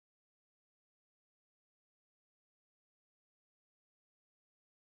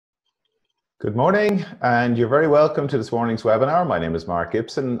Good morning, and you're very welcome to this morning's webinar. My name is Mark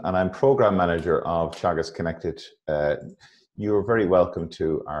Gibson, and I'm Program Manager of Teagasc ConnectEd. You're very welcome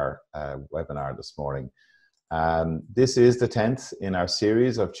to our webinar this morning. This is the 10th in our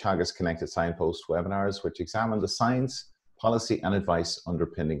series of Teagasc ConnectEd Signpost webinars, which examine the science, policy and advice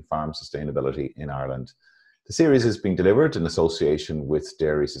underpinning farm sustainability in Ireland. The series is being delivered in association with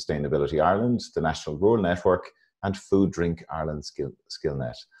Dairy Sustainability Ireland, the National Rural Network and Food Drink Ireland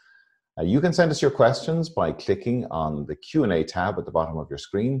SkillNet. You can send us your questions by clicking on the Q&A tab at the bottom of your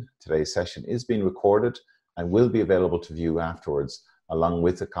screen. Today's session is being recorded and will be available to view afterwards, along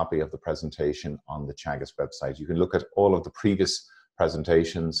with a copy of the presentation on the Teagasc website. You can look at all of the previous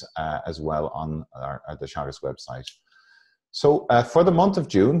presentations as well on the Teagasc website. So for the month of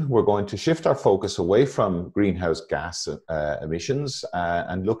June, we're going to shift our focus away from greenhouse gas emissions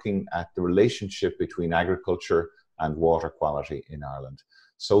and looking at the relationship between agriculture and water quality in Ireland.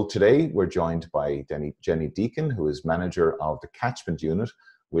 So today we're joined by Jenny Deakin, who is Manager of the Catchment Unit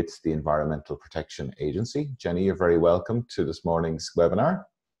with the Environmental Protection Agency. Jenny, you're very welcome to this morning's webinar.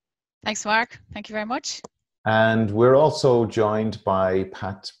 Thanks, Mark. Thank you very much. And we're also joined by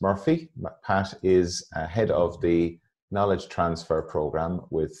Pat Murphy. Pat is head of the Knowledge Transfer Programme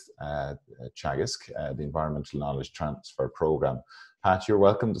with Teagasc, the Environmental Knowledge Transfer Programme. Pat, you're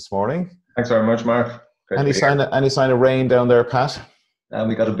welcome this morning. Thanks very much, Mark. Any sign of rain down there, Pat?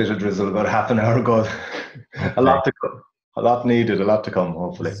 We got a bit of drizzle about half an hour ago. Okay. A lot to come. A lot needed, a lot to come,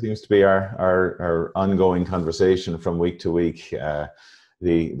 hopefully. It seems to be our ongoing conversation from week to week.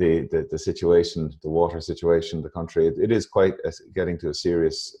 The situation, the water situation, the country, it is quite getting to a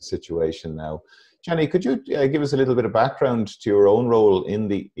serious situation now. Jenny, could you give us a little bit of background to your own role in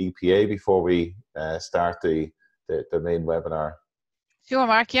the EPA before we start the main webinar? Sure,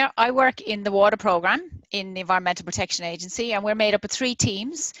 Mark. Yeah, I work in the water programme in the Environmental Protection Agency, and we're made up of 3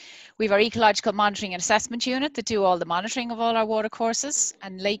 teams. We have our Ecological Monitoring and Assessment Unit that do all the monitoring of all our water courses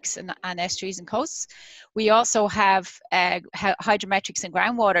and lakes and estuaries and coasts. We also have a hydrometrics and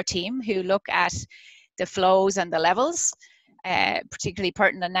groundwater team who look at the flows and the levels, particularly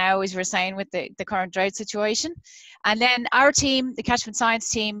pertinent now, as we're saying, with the current drought situation. And then our team, the Catchment Science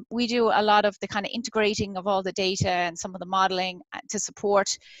team, we do a lot of the kind of integrating of all the data and some of the modelling to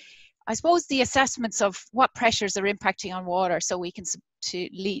support, I suppose, the assessments of what pressures are impacting on water, so we can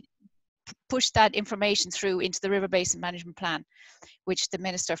push that information through into the River Basin Management Plan, which the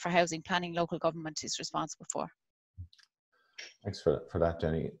Minister for Housing, Planning, Local Government is responsible for. Thanks for that,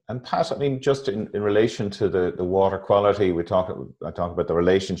 Jenny. And Pat, I mean, just in relation to the water quality, I talk about the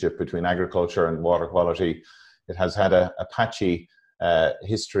relationship between agriculture and water quality. It has had a patchy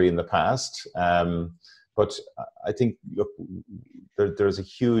history in the past, but I think, look, there's a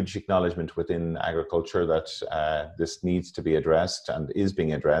huge acknowledgement within agriculture that this needs to be addressed and is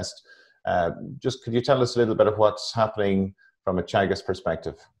being addressed. Just could you tell us a little bit of what's happening from a Teagasc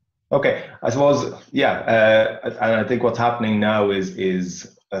perspective? Okay, I suppose, yeah, and I think what's happening now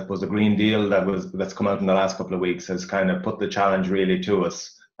is I suppose the Green Deal that's come out in the last couple of weeks has kind of put the challenge really to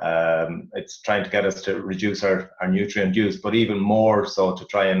us. It's trying to get us to reduce our nutrient use, but even more so to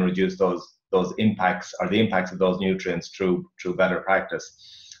try and reduce those impacts, or the impacts of those nutrients through better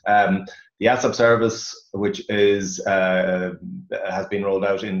practice. The ASAP service, which has been rolled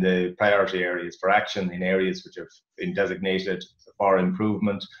out in the priority areas for action in areas which have been designated for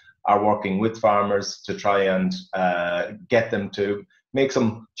improvement, are working with farmers to try and get them to make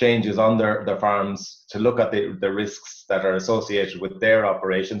some changes on their farms, to look at the risks that are associated with their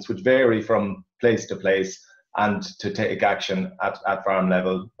operations, which vary from place to place, and to take action at farm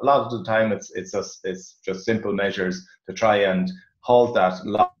level. A lot of the time it's just simple measures to try and halt that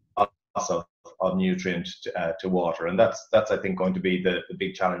loss of nutrient to water. And that's I think going to be the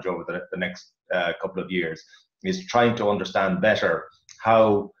big challenge over the next couple of years, is trying to understand better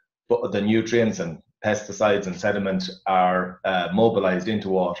how the nutrients and pesticides and sediment are mobilized into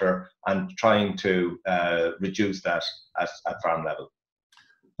water, and trying to reduce that at farm level.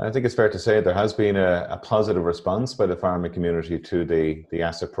 I think it's fair to say there has been a positive response by the farming community to the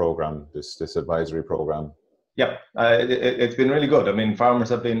ASAP program, this advisory program. Yeah, it's been really good. I mean, farmers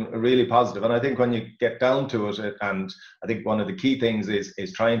have been really positive, and I think when you get down to it, and I think one of the key things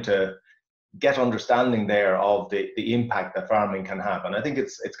is trying to get understanding there of the impact that farming can have. And I think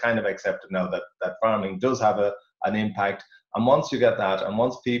it's kind of accepted now that farming does have an impact. And once you get that, and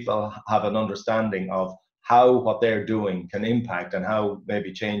once people have an understanding of how what they're doing can impact and how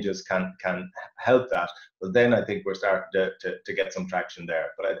maybe changes can help that, well, then I think we're starting to get some traction there.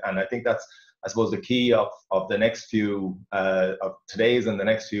 And I think that's I suppose the key of the next few, of today's and the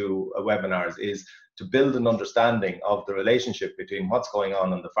next few webinars is to build an understanding of the relationship between what's going on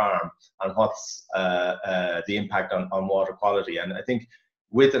the farm and what's the impact on water quality. And I think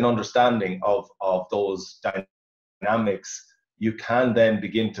with an understanding of those dynamics, you can then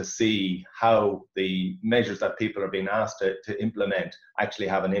begin to see how the measures that people are being asked to implement actually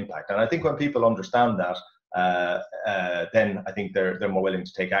have an impact. And I think when people understand that, then I think they're more willing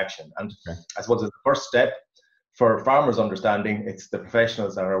to take action. And I suppose as the first step for farmers understanding, it's the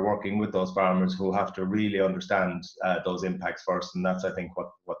professionals that are working with those farmers who have to really understand those impacts first. And that's, I think,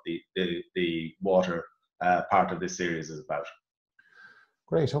 what the water part of this series is about.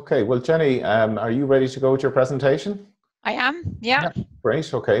 Great. Okay. Well, Jenny, are you ready to go with your presentation? I am. Yeah.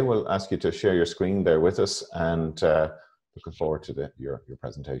 Great. Okay. We'll ask you to share your screen there with us, and looking forward to your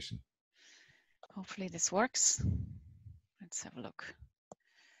presentation. Hopefully this works. Let's have a look.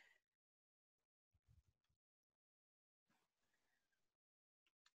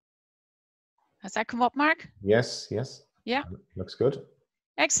 Has that come up, Mark? Yes. Yes. Yeah. Looks good.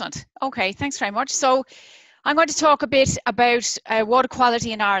 Excellent. Okay. Thanks very much. So I'm going to talk a bit about water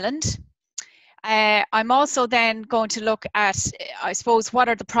quality in Ireland. I'm also then going to look at, I suppose, what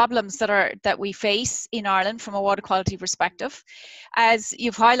are the problems that we face in Ireland from a water quality perspective. As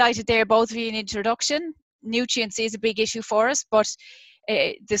you've highlighted there, both of you in introduction, nutrients is a big issue for us, but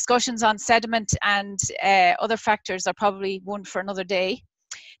discussions on sediment and other factors are probably one for another day.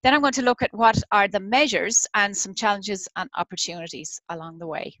 Then I'm going to look at what are the measures and some challenges and opportunities along the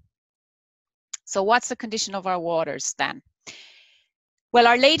way. So what's the condition of our waters then? Well,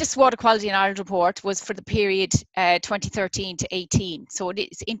 our latest Water Quality in Ireland report was for the period 2013 to 18. So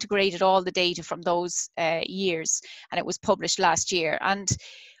it's integrated all the data from those years, and it was published last year. And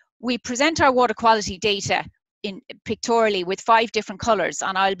we present our water quality data pictorially with 5 different colours,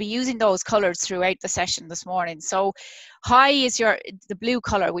 and I'll be using those colours throughout the session this morning. So high is the blue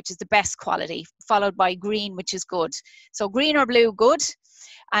colour, which is the best quality, followed by green, which is good. So green or blue, good.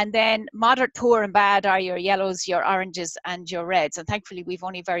 And then moderate, poor and bad are your yellows, your oranges and your reds. And thankfully we've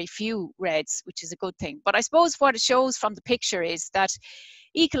only very few reds, which is a good thing. But I suppose what it shows from the picture is that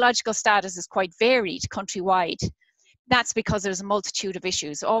ecological status is quite varied countrywide. That's because there's a multitude of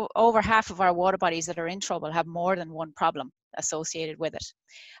issues. Over half of our water bodies that are in trouble have more than one problem associated with it.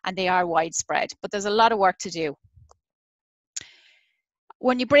 And they are widespread, but there's a lot of work to do.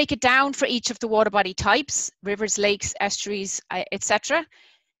 When you break it down for each of the water body types, rivers, lakes, estuaries, etc.,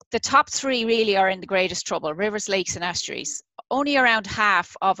 the top 3 really are in the greatest trouble, rivers, lakes and estuaries. Only around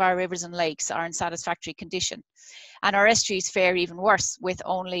half of our rivers and lakes are in satisfactory condition. And our estuaries fare even worse with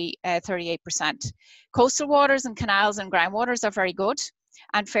only 38%. Coastal waters and canals and groundwaters are very good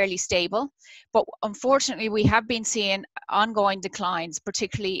and fairly stable. But unfortunately, we have been seeing ongoing declines,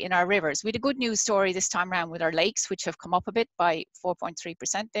 particularly in our rivers. We had a good news story this time around with our lakes, which have come up a bit by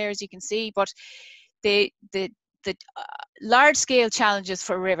 4.3% there, as you can see. But the large-scale challenges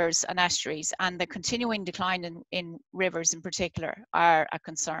for rivers and estuaries and the continuing decline in rivers in particular are a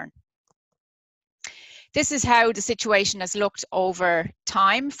concern. This is how the situation has looked over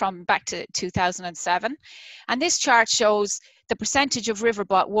time from back to 2007. And this chart shows the percentage of river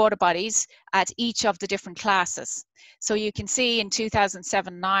water bodies at each of the different classes. So you can see in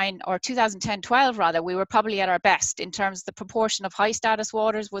 2007-9 or 2010-12 rather, we were probably at our best in terms of the proportion of high status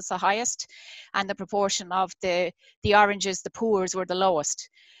waters was the highest and the proportion of the oranges, the poors, were the lowest.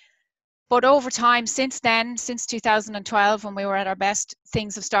 But over time, since then, since 2012, when we were at our best,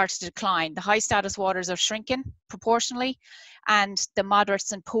 things have started to decline. The high status waters are shrinking proportionally, and the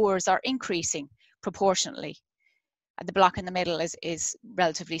moderates and poors are increasing proportionally. And the block in the middle is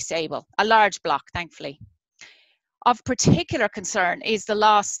relatively stable, a large block, thankfully. Of particular concern is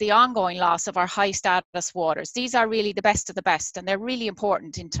the ongoing loss of our high status waters. These are really the best of the best, and they're really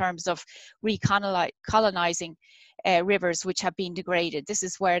important in terms of recolonizing rivers which have been degraded. This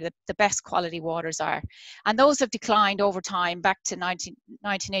is where the best quality waters are. And those have declined over time. Back to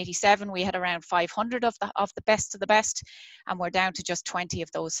 1987, we had around 500 of the best of the best, and we're down to just 20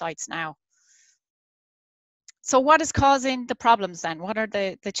 of those sites now. So what is causing the problems then? What are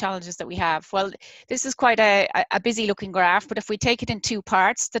the challenges that we have? Well, this is quite a busy looking graph, but if we take it in 2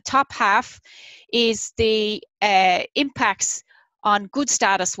 parts, the top half is the impacts on good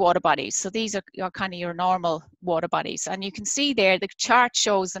status water bodies. So these are kind of your normal water bodies. And you can see there, the chart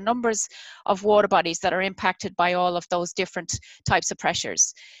shows the numbers of water bodies that are impacted by all of those different types of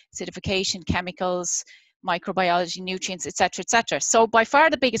pressures, acidification, chemicals, microbiology, nutrients, etc., etc. So by far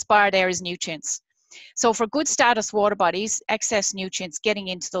the biggest bar there is nutrients. So for good status water bodies, excess nutrients getting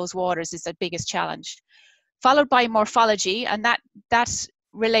into those waters is the biggest challenge, followed by morphology, and that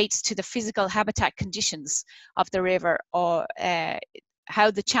relates to the physical habitat conditions of the river, or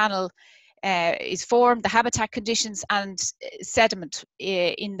how the channel is formed, the habitat conditions, and sediment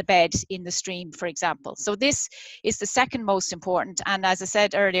in the bed in the stream, for example. So this is the second most important, and as I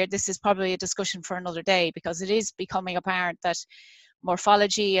said earlier, this is probably a discussion for another day, because it is becoming apparent that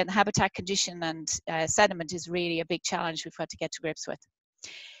morphology and habitat condition and sediment is really a big challenge we've got to get to grips with.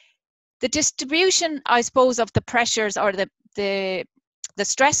 The distribution, I suppose, of the pressures or the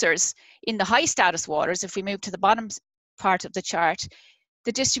stressors in the high status waters, if we move to the bottom part of the chart,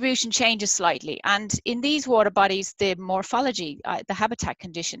 the distribution changes slightly. And in these water bodies, the morphology, the habitat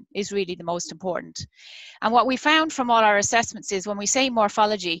condition, is really the most important. And what we found from all our assessments is, when we say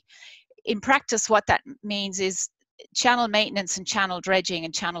morphology, in practice, what that means is channel maintenance and channel dredging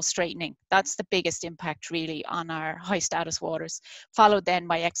and channel straightening. That's the biggest impact really on our high status waters, followed then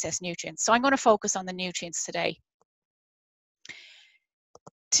by excess nutrients. So I'm going to focus on the nutrients today.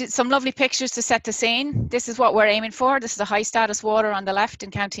 Some lovely pictures to set the scene. This is what we're aiming for. This is a high status water on the left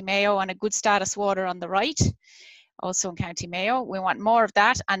in County Mayo, and a good status water on the right, also in County Mayo. We want more of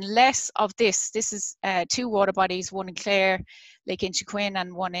that and less of this. This is 2 water bodies, one in Clare, Lake Inchiquin,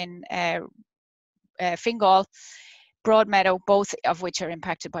 and one in Fingal, Broadmeadow, both of which are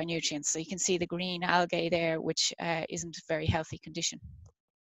impacted by nutrients. So you can see the green algae there, which isn't a very healthy condition.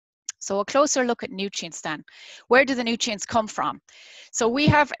 So a closer look at nutrients then. Where do the nutrients come from? So we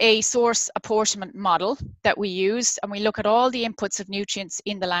have a source apportionment model that we use, and we look at all the inputs of nutrients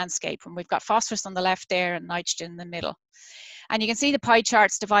in the landscape. And we've got phosphorus on the left there and nitrogen in the middle. And you can see the pie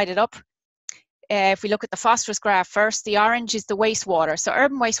charts divided up. If we look at the phosphorus graph first, the orange is the wastewater. So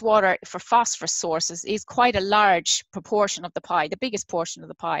urban wastewater for phosphorus sources is quite a large proportion of the pie, the biggest portion of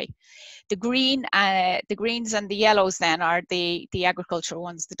the pie. The greens and the yellows then are the agricultural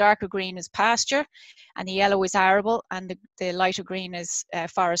ones. The darker green is pasture, and the yellow is arable, and the lighter green is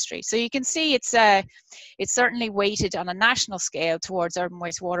forestry. So you can see it's certainly weighted on a national scale towards urban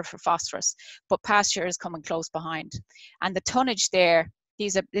wastewater for phosphorus, but pasture is coming close behind. And the tonnage there,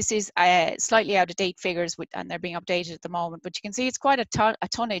 this is slightly out of date figures, and they're being updated at the moment, but you can see it's quite a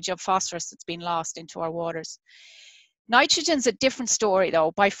tonnage of phosphorus that's been lost into our waters. Nitrogen's a different story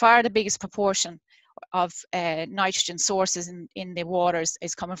though. By far the biggest proportion of nitrogen sources in the waters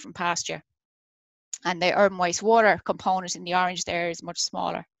is coming from pasture, and the urban wastewater component in the orange there is much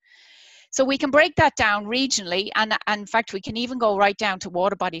smaller. So we can break that down regionally, and in fact we can even go right down to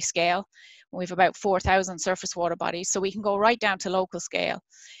water body scale. We have about 4,000 surface water bodies, so we can go right down to local scale.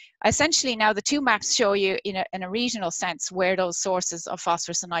 Essentially now the 2 maps show you in a regional sense where those sources of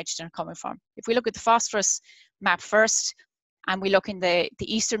phosphorus and nitrogen are coming from. If we look at the phosphorus map first, and we look in the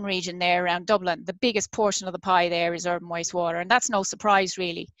eastern region there around Dublin, the biggest portion of the pie there is urban wastewater, and that's no surprise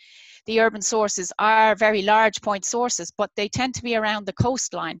really. The urban sources are very large point sources, but they tend to be around the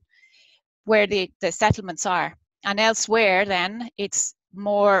coastline where the settlements are. And elsewhere then, it's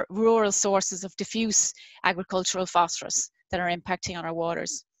more rural sources of diffuse agricultural phosphorus that are impacting on our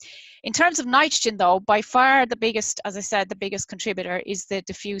waters. In terms of nitrogen though, by far the biggest, as I said, the biggest contributor is the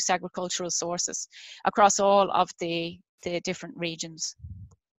diffuse agricultural sources across all of the different regions.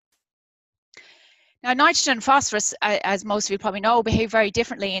 Now nitrogen and phosphorus, as most of you probably know, behave very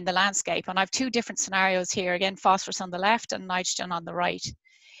differently in the landscape, and I have 2 different scenarios here. Again, phosphorus on the left and nitrogen on the right.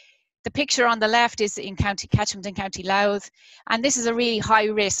 The picture on the left is in County Catchment and County Louth, and this is a really high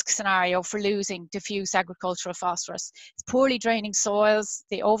risk scenario for losing diffuse agricultural phosphorus. It's poorly draining soils,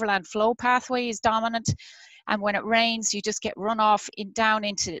 the overland flow pathway is dominant, and when it rains you just get runoff down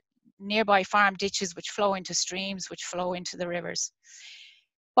into nearby farm ditches, which flow into streams, which flow into the rivers.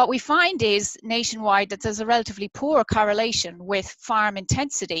 What we find is nationwide that there's a relatively poor correlation with farm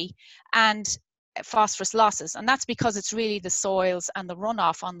intensity and phosphorus losses, and that's because it's really the soils and the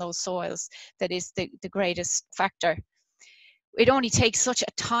runoff on those soils that is the greatest factor. It only takes such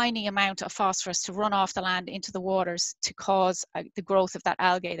a tiny amount of phosphorus to run off the land into the waters to cause the growth of that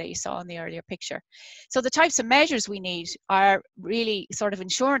algae that you saw in the earlier picture. So the types of measures we need are really sort of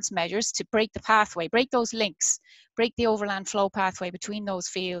insurance measures to break the pathway, break those links, break the overland flow pathway between those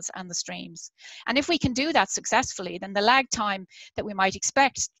fields and the streams. And if we can do that successfully, then the lag time that we might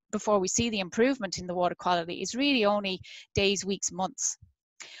expect before we see the improvement in the water quality is really only days, weeks, months.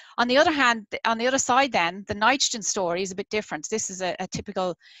 On the other hand, on the other side then, the nitrogen story is a bit different. This is a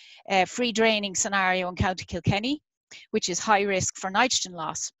typical free draining scenario in County Kilkenny, which is high risk for nitrogen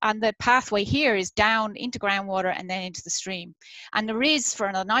loss. And the pathway here is down into groundwater and then into the stream. And there is, for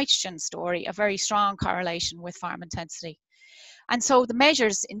a nitrogen story, a very strong correlation with farm intensity. And so the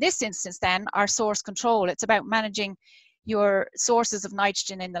measures in this instance then are source control. It's about managing your sources of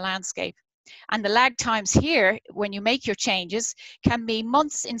nitrogen in the landscape. And the lag times here, when you make your changes, can be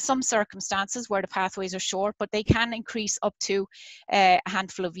months in some circumstances where the pathways are short, but they can increase up to a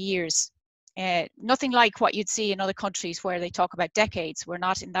handful of years. Nothing like what you'd see in other countries where they talk about decades. We're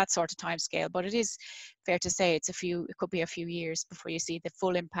not in that sort of time scale, but it is fair to say it could be a few years before you see the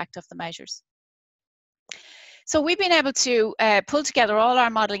full impact of the measures. So we've been able to pull together all our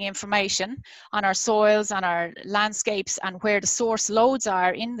modelling information on our soils, on our landscapes, and where the source loads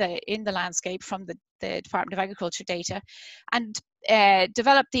are in the landscape from the Department of Agriculture data, and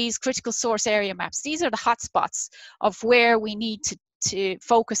develop these critical source area maps. These are the hotspots of where we need to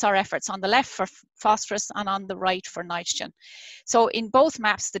focus our efforts, on the left for phosphorus and on the right for nitrogen. So in both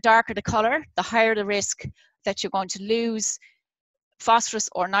maps, the darker the colour, the higher the risk that you're going to lose phosphorus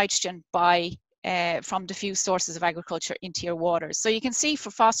or nitrogen from diffuse sources of agriculture into your waters. So you can see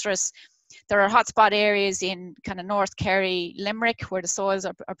for phosphorus, there are hotspot areas in kind of North Kerry, Limerick, where the soils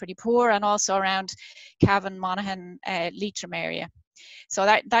are pretty poor, and also around Cavan, Monaghan, Leitrim area. So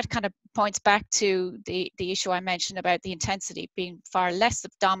that kind of points back to the issue I mentioned about the intensity being far less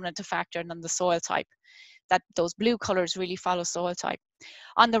dominant a factor than the soil type, that those blue colours really follow soil type.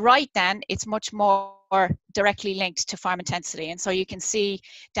 On the right then, it's much more directly linked to farm intensity. And so you can see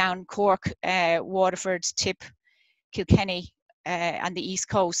down Cork, Waterford, Tip, Kilkenny, and the east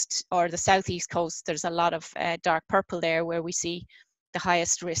coast or the southeast coast, there's a lot of dark purple there where we see the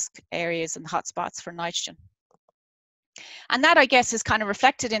highest risk areas and hotspots for nitrogen. And that, I guess, is kind of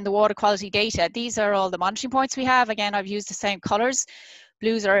reflected in the water quality data. These are all the monitoring points we have. Again, I've used the same colours.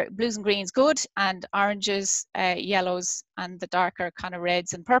 Blues and greens good, and oranges, yellows, and the darker kind of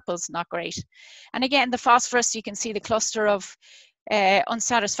reds and purples not great. And again, the phosphorus, you can see the cluster of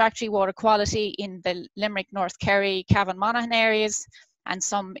unsatisfactory water quality in the Limerick, North Kerry, Cavan, Monaghan areas, and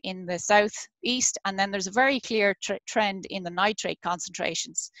some in the southeast. And then there's a very clear trend in the nitrate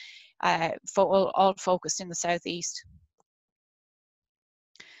concentrations, all focused in the southeast.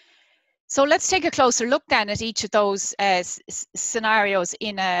 So let's take a closer look then at each of those scenarios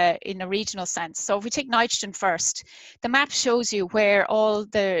in a regional sense. So if we take nitrogen first, the map shows you where all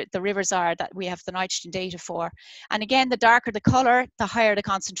the rivers are that we have the nitrogen data for. And again, the darker the colour, the higher the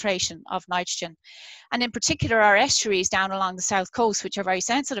concentration of nitrogen. And in particular, our estuaries down along the south coast, which are very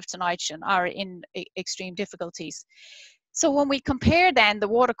sensitive to nitrogen, are in extreme difficulties. So when we compare then the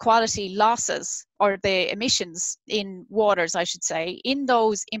water quality losses, or the emissions in waters, I should say, in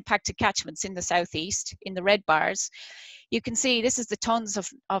those impacted catchments in the southeast, in the red bars, you can see this is the tons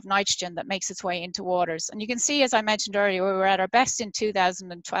of nitrogen that makes its way into waters. And you can see, as I mentioned earlier, we were at our best in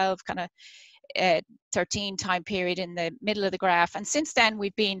 2012, kind of 13 time period in the middle of the graph. And since then,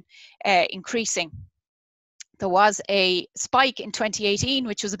 we've been increasing. There was a spike in 2018,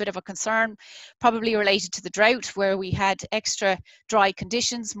 which was a bit of a concern, probably related to the drought, where we had extra dry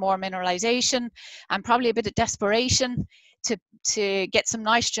conditions, more mineralization, and probably a bit of desperation to get some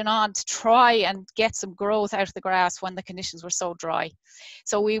nitrogen on to try and get some growth out of the grass when the conditions were so dry.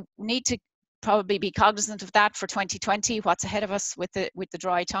 So we need to probably be cognizant of that for 2020, what's ahead of us with the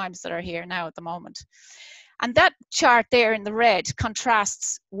dry times that are here now at the moment. And that chart there in the red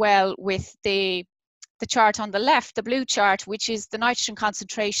contrasts well with the chart on the left, the blue chart, which is the nitrogen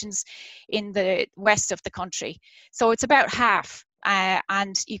concentrations in the west of the country. So it's about half,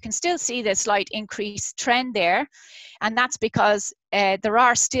 and you can still see the slight increase trend there, and that's because there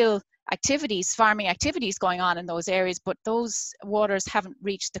are still activities, farming activities going on in those areas, but those waters haven't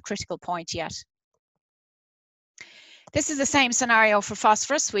reached the critical point yet. This is the same scenario for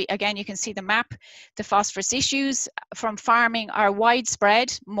phosphorus. Again, you can see the map. The phosphorus issues from farming are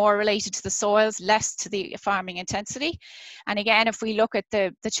widespread, more related to the soils, less to the farming intensity. And again, if we look at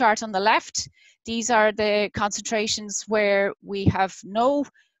the chart on the left, these are the concentrations where we have no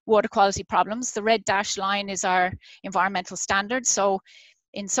water quality problems. The red dashed line is our environmental standard. So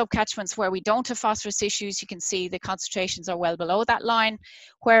in subcatchments where we don't have phosphorus issues, you can see the concentrations are well below that line.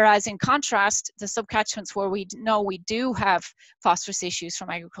 Whereas in contrast, the subcatchments where we know we do have phosphorus issues from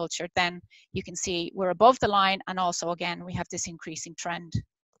agriculture, then you can see we're above the line, and also again, we have this increasing trend.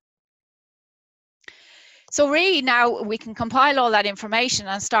 So really now we can compile all that information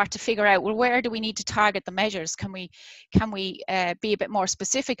and start to figure out, well, where do we need to target the measures? Can we be a bit more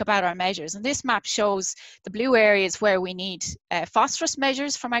specific about our measures? And this map shows the blue areas where we need phosphorus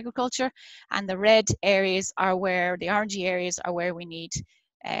measures from agriculture, and the red areas are where, the orangey areas are where we need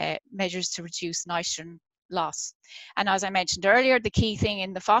measures to reduce nitrogen loss. And as I mentioned earlier, the key thing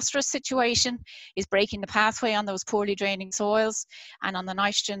in the phosphorus situation is breaking the pathway on those poorly draining soils, and on the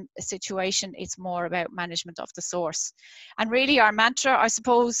nitrogen situation, it's more about management of the source. And really our mantra, I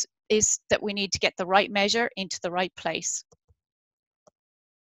suppose, is that we need to get the right measure into the right place.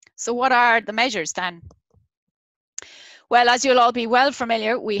 So what are the measures then? Well, as you'll all be well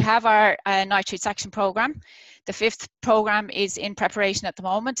familiar, we have our nitrates action programme. The 5th programme is in preparation at the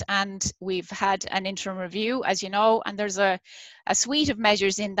moment, and we've had an interim review, as you know, and there's a suite of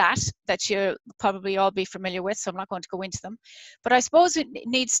measures in that you'll probably all be familiar with, so I'm not going to go into them. But I suppose we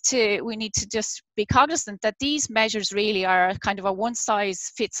need to just be cognizant that these measures really are kind of a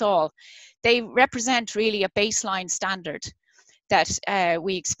one-size-fits-all. They represent really a baseline standard that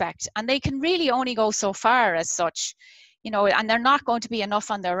we expect, and they can really only go so far as such. You know, and they're not going to be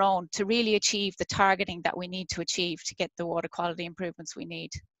enough on their own to really achieve the targeting that we need to achieve to get the water quality improvements we need.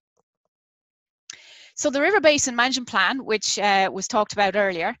 So the River Basin Management Plan, which was talked about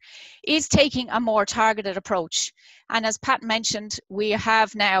earlier, is taking a more targeted approach. And as Pat mentioned, we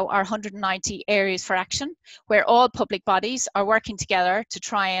have now our 190 areas for action, where all public bodies are working together to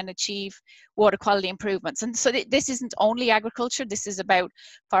try and achieve water quality improvements. And so this isn't only agriculture, this is about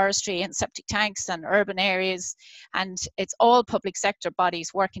forestry and septic tanks and urban areas, and it's all public sector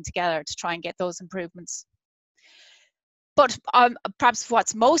bodies working together to try and get those improvements. But perhaps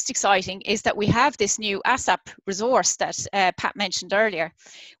what's most exciting is that we have this new ASAP resource that Pat mentioned earlier.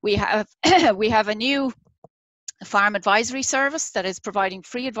 We have a new farm advisory service that is providing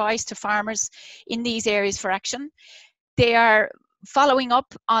free advice to farmers in these areas for action. They are following up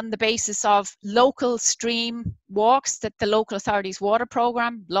on the basis of local stream walks that the local authorities water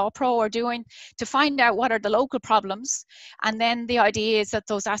program, LawPro, are doing to find out what are the local problems. And then the idea is that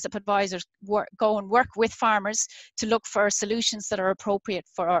those ASAP advisors go and work with farmers to look for solutions that are appropriate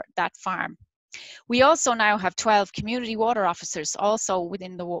for that farm. We also now have 12 community water officers also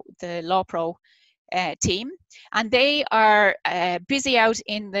within the LawPro team, and they are busy out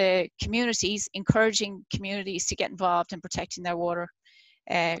in the communities, encouraging communities to get involved in protecting their water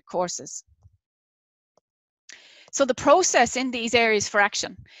courses. So the process in these areas for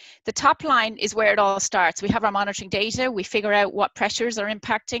action, the top line is where it all starts. We have our monitoring data, we figure out what pressures are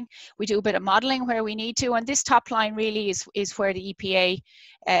impacting, we do a bit of modelling where we need to, and this top line really is where the EPA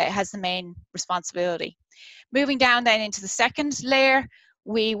has the main responsibility. Moving down then into the second layer,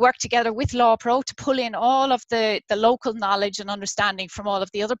 we work together with LawPro to pull in all of the local knowledge and understanding from all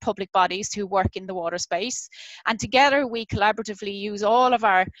of the other public bodies who work in the water space. And together we collaboratively use all of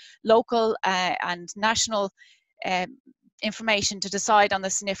our local and national information to decide on the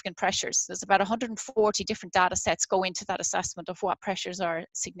significant pressures. There's about 140 different data sets go into that assessment of what pressures are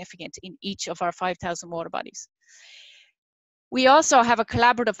significant in each of our 5,000 water bodies. We also have a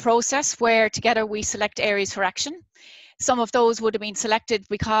collaborative process where together we select areas for action. Some of those would have been selected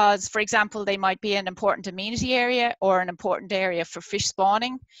because, for example, they might be an important amenity area or an important area for fish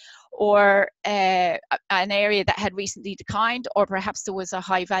spawning, or an area that had recently declined, or perhaps there was a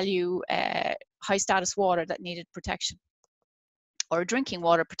high value, high status water that needed protection, or a drinking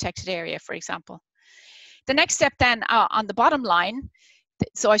water protected area, for example. The next step then on the bottom line,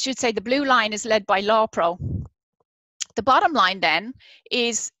 so I should say the blue line is led by LawPro. The bottom line then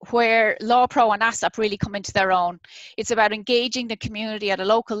is where LawPro and ASAP really come into their own. It's about engaging the community at a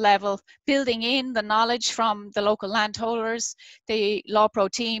local level, building in the knowledge from the local landholders. The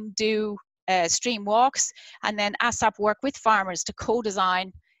LawPro team do stream walks, and then ASAP work with farmers to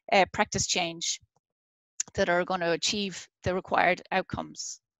co-design practice change that are going to achieve the required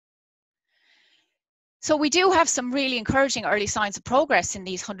outcomes. So we do have some really encouraging early signs of progress in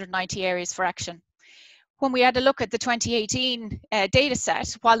these 190 areas for action. When we had a look at the 2018 data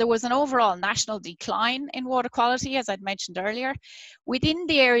set, while there was an overall national decline in water quality, as I'd mentioned earlier, within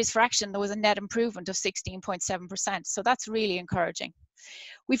the areas for action, there was a net improvement of 16.7%. So that's really encouraging.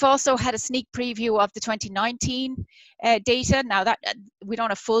 We've also had a sneak preview of the 2019 data. Now that we don't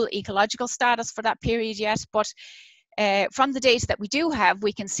have full ecological status for that period yet, but from the data that we do have,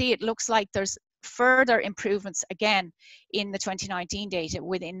 we can see it looks like there's further improvements again in the 2019 data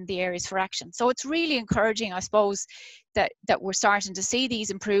within the areas for action. So it's really encouraging, I suppose, that we're starting to see these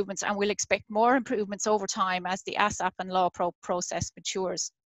improvements, and we'll expect more improvements over time as the ASAP and LawPro process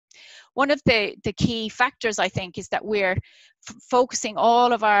matures. One of the key factors, I think, is that we're focusing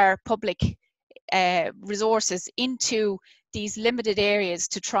all of our public resources into these limited areas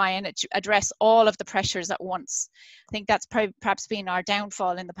to try and address all of the pressures at once. I think that's perhaps been our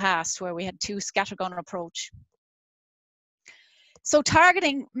downfall in the past, where we had too scattergun approach. So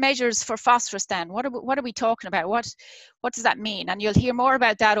targeting measures for phosphorus then, what are we talking about? What does that mean? And you'll hear more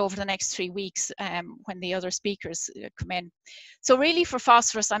about that over the next 3 weeks when the other speakers come in. So really for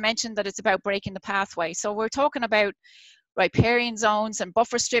phosphorus, I mentioned that it's about breaking the pathway. So we're talking about riparian zones and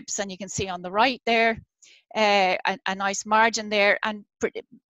buffer strips, and you can see on the right there, a nice margin there, and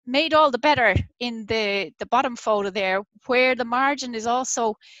made all the better in the bottom photo there, where the margin is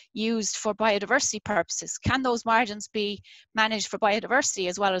also used for biodiversity purposes. Can those margins be managed for biodiversity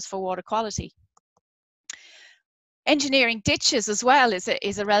as well as for water quality? Engineering ditches as well is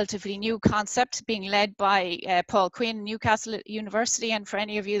a relatively new concept, being led by Paul Quinn, Newcastle University. And for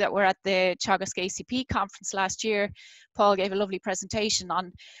any of you that were at the Teagasc ACP conference last year, Paul gave a lovely presentation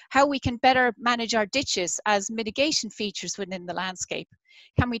on how we can better manage our ditches as mitigation features within the landscape.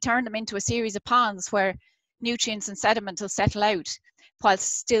 Can we turn them into a series of ponds where nutrients and sediment will settle out while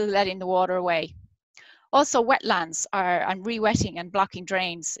still letting the water away? Also, wetlands and re-wetting and blocking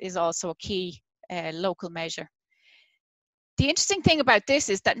drains is also a key local measure. The interesting thing about this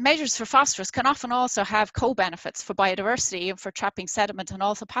is that measures for phosphorus can often also have co-benefits for biodiversity and for trapping sediment and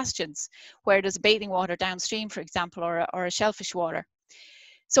also pathogens, where there's bathing water downstream, for example, or a shellfish water.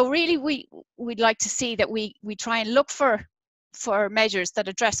 So really, we'd like to see that we try and look for measures that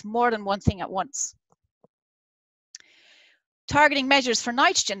address more than one thing at once. Targeting measures for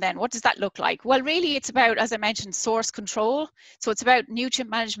nitrogen then, what does that look like? Well, really it's about, as I mentioned, source control. So it's about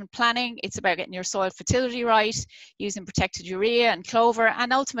nutrient management planning, it's about getting your soil fertility right, using protected urea and clover,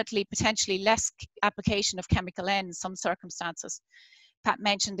 and ultimately potentially less application of chemical N in some circumstances. Pat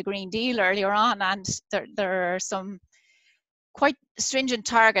mentioned the Green Deal earlier on, and there are some quite stringent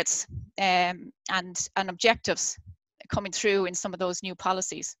targets and objectives coming through in some of those new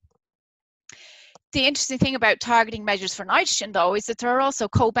policies. The interesting thing about targeting measures for nitrogen, though, is that there are also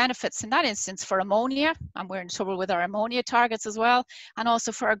co-benefits in that instance for ammonia, and we're in trouble with our ammonia targets as well, and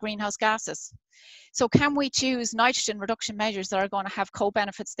also for our greenhouse gases. So can we choose nitrogen reduction measures that are going to have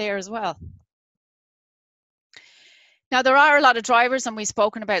co-benefits there as well? Now, there are a lot of drivers, and we've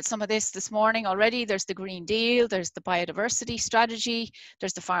spoken about some of this morning already. There's the Green Deal, there's the biodiversity strategy,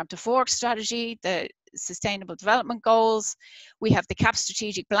 there's the farm to fork strategy, the Sustainable Development Goals. We have the CAP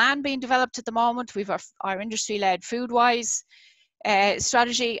strategic plan being developed at the moment. We've our industry-led food-wise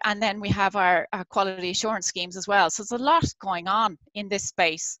strategy, and then we have our quality assurance schemes as well. So there's a lot going on in this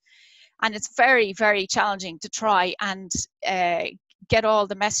space, and it's very, very challenging to try and get all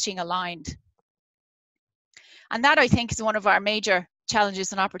the messaging aligned. And that, I think, is one of our major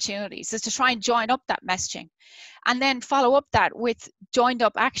challenges and opportunities, is to try and join up that messaging and then follow up that with joined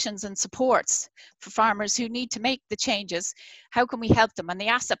up actions and supports for farmers who need to make the changes. How can we help them? And the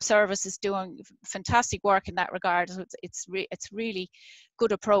ASAP service is doing fantastic work in that regard. It's really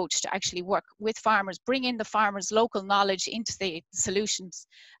good approach to actually work with farmers, bring in the farmers' local knowledge into the solutions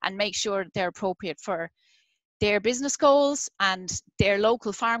and make sure they're appropriate for their business goals and their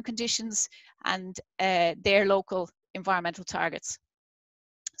local farm conditions and their local environmental targets.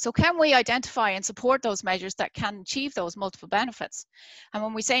 So can we identify and support those measures that can achieve those multiple benefits? And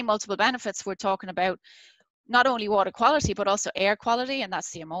when we say multiple benefits, we're talking about not only water quality, but also air quality, and that's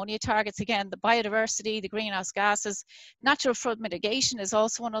the ammonia targets again, the biodiversity, the greenhouse gases. Natural flood mitigation is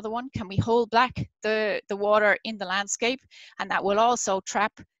also another one. Can we hold back the water in the landscape? And that will also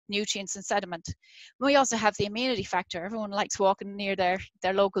trap nutrients and sediment. We also have the amenity factor. Everyone likes walking near their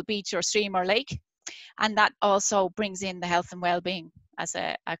local beach or stream or lake, and that also brings in the health and well-being as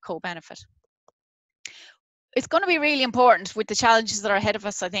a co-benefit. It's going to be really important with the challenges that are ahead of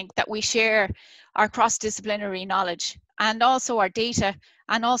us, I think, that we share our cross-disciplinary knowledge and also our data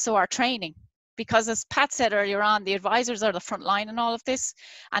and also our training. Because as Pat said earlier on, the advisors are the front line in all of this,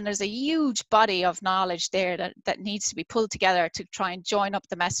 and there's a huge body of knowledge there that needs to be pulled together to try and join up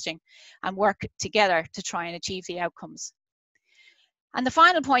the messaging and work together to try and achieve the outcomes. And the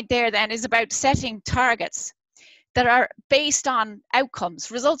final point there then is about setting targets that are based on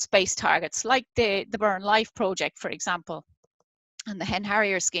outcomes, results-based targets, like the Burn Life project, for example, and the Hen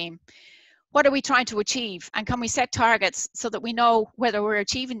Harrier scheme. What are we trying to achieve? And can we set targets so that we know whether we're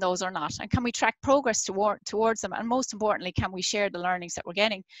achieving those or not? And can we track progress towards them? And most importantly, can we share the learnings that we're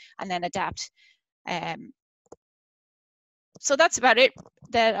getting and then adapt? So that's about it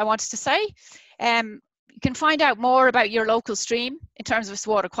that I wanted to say. You can find out more about your local stream in terms of its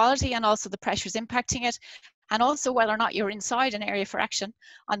water quality and also the pressures impacting it, and also whether or not you're inside an area for action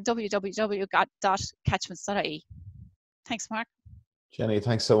on www.catchments.ie. Thanks, Mark. Jenny,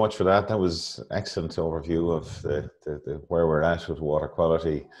 thanks so much for that. That was an excellent overview of the where we're at with water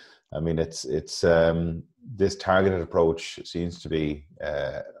quality. I mean, it's this targeted approach seems to be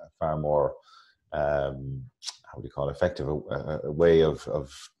far more how do you call it, effective a way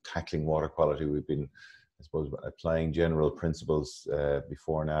of tackling water quality. We've been, I suppose, applying general principles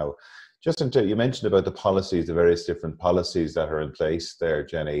before now. Just until you mentioned about the policies, the various different policies that are in place there,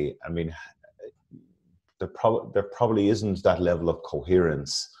 Jenny. I mean, there probably isn't that level of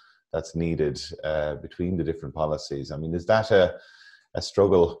coherence that's needed between the different policies. I mean, is that a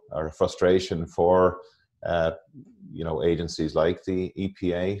struggle or a frustration for agencies like the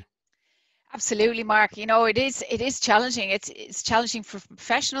EPA? Absolutely, Mark. It is challenging. It's challenging for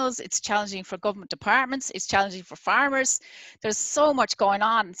professionals. It's challenging for government departments. It's challenging for farmers. There's so much going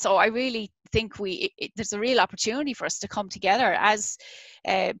on. So I really think there's a real opportunity for us to come together as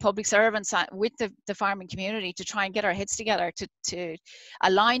public servants with the farming community to try and get our heads together to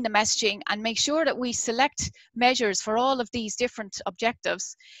align the messaging and make sure that we select measures for all of these different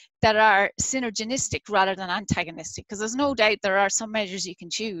objectives that are synergistic rather than antagonistic, because there's no doubt there are some measures you can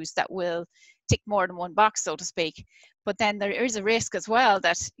choose that will tick more than one box, so to speak. But then there is a risk as well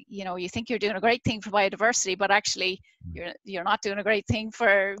that you think you're doing a great thing for biodiversity, but actually you're not doing a great thing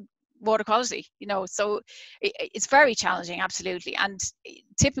for water quality. So it's very challenging, absolutely. And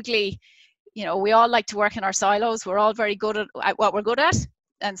typically, we all like to work in our silos. We're all very good at what we're good at.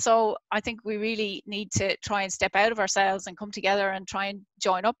 And so I think we really need to try and step out of ourselves and come together and try and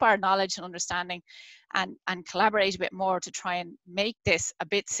join up our knowledge and understanding and collaborate a bit more to try and make this a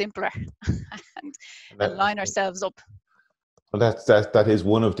bit simpler and line ourselves up. Well, that is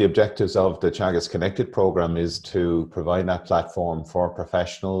one of the objectives of the Teagasc ConnectEd program, is to provide that platform for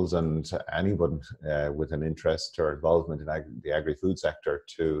professionals and anyone with an interest or involvement in the agri-food sector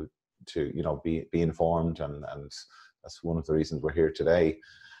to be informed, and that's one of the reasons we're here today.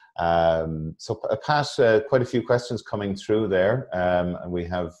 So Pat, quite a few questions coming through there, and we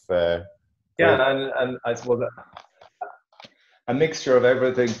have and I suppose a mixture of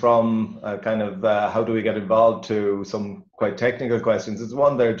everything from how do we get involved to some quite technical questions. There's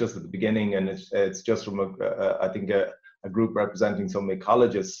one there just at the beginning, and it's just from I think a group representing some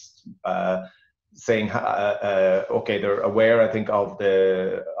ecologists saying, okay, they're aware, I think, of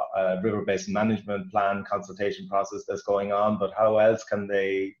the River Basin Management Plan consultation process that's going on, but how else can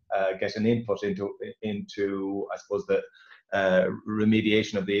they get an input into I suppose the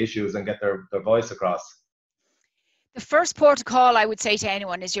remediation of the issues and get their voice across? The first port of call I would say to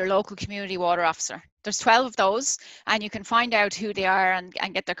anyone is your local community water officer. There's 12 of those, and you can find out who they are and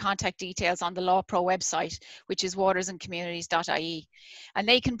get their contact details on the Law Pro website, which is watersandcommunities.ie. And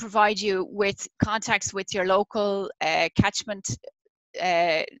they can provide you with contacts with your local catchment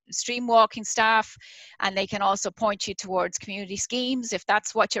stream walking staff, and they can also point you towards community schemes if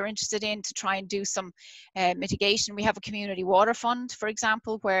that's what you're interested in, to try and do some mitigation. We have a community water fund, for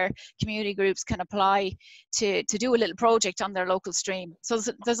example, where community groups can apply to do a little project on their local stream. So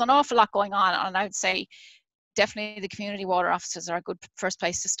there's an awful lot going on, and I would say definitely the community water officers are a good first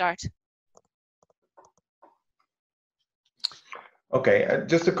place to start. Okay,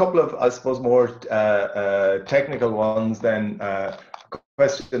 just a couple of, I suppose, more technical ones then.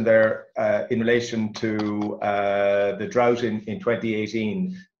 Question there in relation to the drought in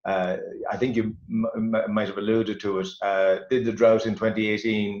 2018. I think you might have alluded to it. Did the drought in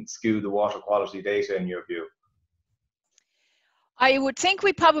 2018 skew the water quality data in your view? I would think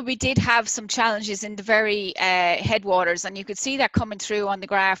we probably did have some challenges in the very headwaters, and you could see that coming through on the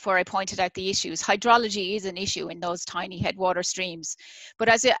graph where I pointed out the issues. Hydrology is an issue in those tiny headwater streams, but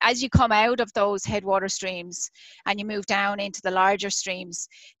as you come out of those headwater streams and you move down into the larger streams,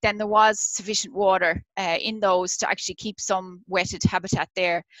 then there was sufficient water in those to actually keep some wetted habitat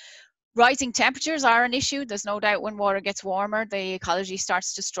there. Rising temperatures are an issue. There's no doubt when water gets warmer, the ecology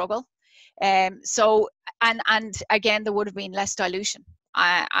starts to struggle. And again, there would have been less dilution,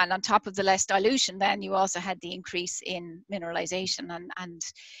 and on top of the less dilution, then you also had the increase in mineralization, and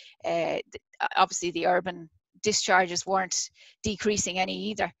obviously the urban discharges weren't decreasing any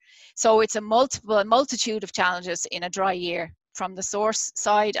either. So it's a multitude of challenges in a dry year, from the source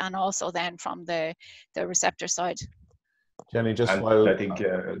side and also then from the receptor side. Jenny, just and while I think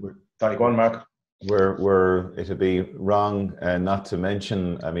sorry, go on, Mark. It'd be wrong not to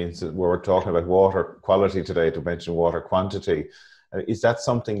mention, I mean, we're talking about water quality today, to mention water quantity. Is that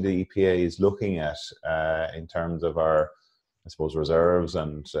something the EPA is looking at in terms of our, I suppose, reserves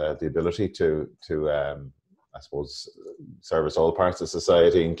and the ability to I suppose, service all parts of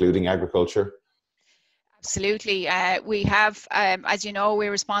society, including agriculture? Absolutely. We have, as you know, we're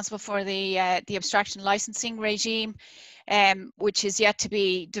responsible for the abstraction licensing regime, which is yet to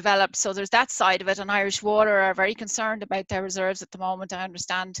be developed. So there's that side of it, and Irish Water are very concerned about their reserves at the moment. I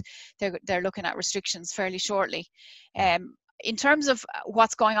understand they're looking at restrictions fairly shortly. In terms of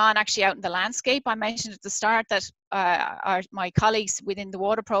what's going on actually out in the landscape, I mentioned at the start that my colleagues within the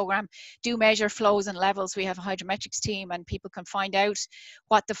water program do measure flows and levels. We have a hydrometrics team, and people can find out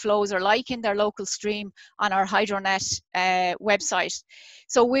what the flows are like in their local stream on our HydroNet website.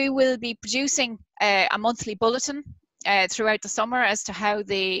 So we will be producing a monthly bulletin throughout the summer as to how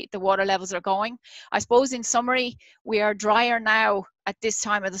the water levels are going. I suppose in summary, we are drier now at this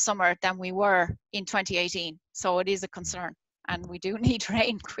time of the summer than we were in 2018. So it is a concern, and we do need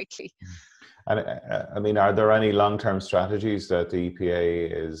rain quickly. And I mean, are there any long-term strategies that the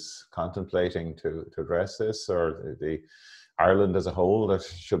EPA is contemplating to address this, or the Ireland as a whole that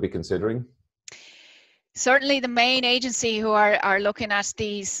should be considering? Certainly the main agency who are looking at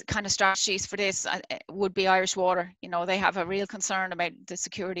these kind of strategies for this would be Irish Water. You know, they have a real concern about the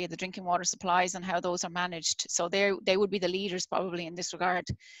security of the drinking water supplies and how those are managed. So they would be the leaders probably in this regard,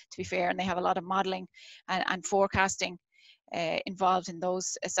 to be fair, and they have a lot of modelling and forecasting involved in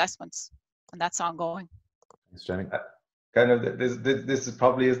those assessments, and that's ongoing. Thanks, Jenny. Kind of this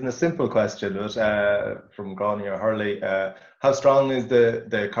probably isn't a simple question, but from Gráinne or Hurley, how strong is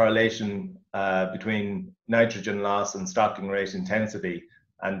the correlation between nitrogen loss and stocking rate intensity?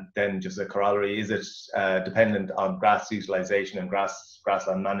 And then just a corollary, is it dependent on grass utilization and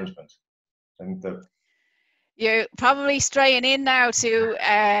grassland management? I think you're probably straying in now to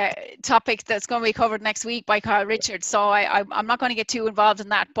a topic that's going to be covered next week by Carl Richards, so I'm not going to get too involved in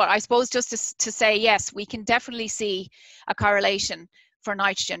that, but I suppose just to say, yes, we can definitely see a correlation for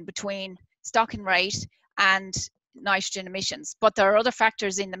nitrogen between stocking rate and nitrogen emissions, but there are other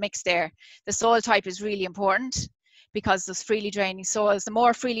factors in the mix there. The soil type is really important because there's freely draining soils. The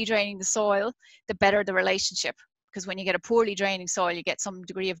more freely draining the soil, the better the relationship. Because when you get a poorly draining soil, you get some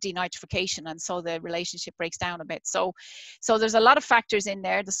degree of denitrification, and so the relationship breaks down a bit. So there's a lot of factors in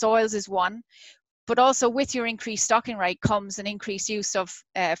there. The soils is one, but also with your increased stocking rate comes an increased use of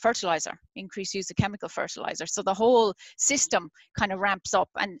fertilizer, increased use of chemical fertilizer. So the whole system kind of ramps up,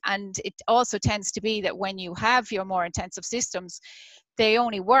 and it also tends to be that when you have your more intensive systems, they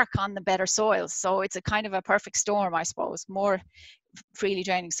only work on the better soils. So it's a kind of a perfect storm, I suppose. More freely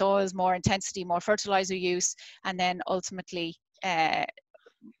draining soils, more intensity, more fertilizer use, and then ultimately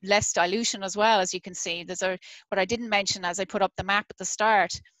less dilution as well. As you can see, what I didn't mention as I put up the map at the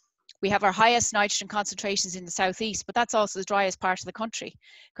start, we have our highest nitrogen concentrations in the southeast, but that's also the driest part of the country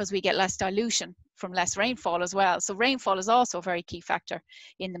because we get less dilution from less rainfall as well. So rainfall is also a very key factor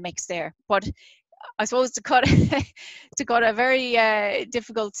in the mix there. But I suppose to cut a very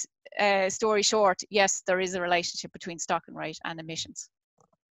difficult story short, yes, there is a relationship between stocking rate and emissions.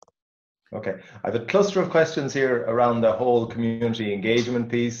 Okay, I have a cluster of questions here around the whole community engagement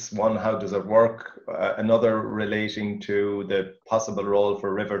piece. One, how does it work? Another relating to the possible role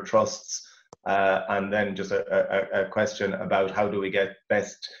for river trusts, and then just a question about how do we get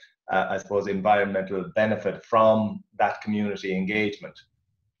best, I suppose, environmental benefit from that community engagement.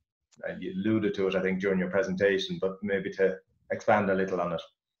 You alluded to it, I think, during your presentation, but maybe to expand a little on it.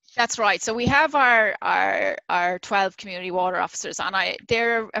 That's right. So we have our 12 community water officers, and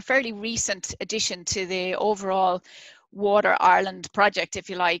they're a fairly recent addition to the overall Water Ireland project, if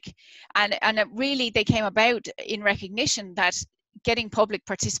you like. And it really, they came about in recognition that getting public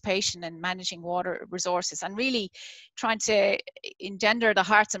participation in managing water resources and really trying to engender the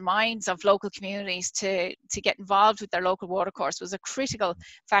hearts and minds of local communities to get involved with their local watercourse was a critical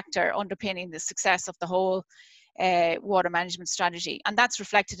factor underpinning the success of the whole water management strategy, and that's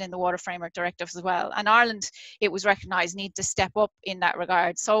reflected in the Water Framework Directive as well. And Ireland, it was recognised, need to step up in that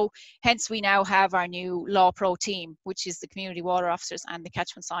regard. So hence we now have our new Law Pro team, which is the community water officers and the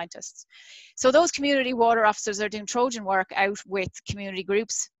catchment scientists. So those community water officers are doing Trojan work out with community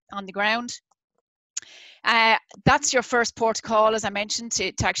groups on the ground. That's your first port of call, as I mentioned,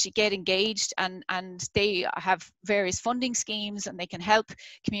 to actually get engaged, and they have various funding schemes, and they can help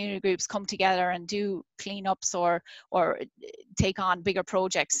community groups come together and do cleanups or take on bigger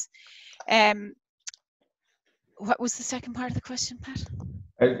projects. What was the second part of the question, Pat?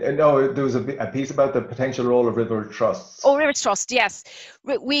 No, there was a piece about the potential role of river trusts. Oh, river trust, yes.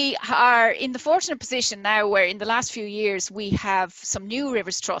 We are in the fortunate position now where in the last few years we have some new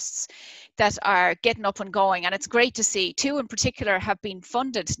rivers trusts that are getting up and going, and it's great to see. Two in particular have been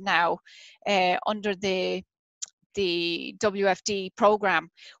funded now under the WFD programme,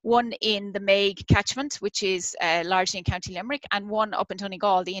 one in the Meg catchment, which is largely in County Limerick, and one up in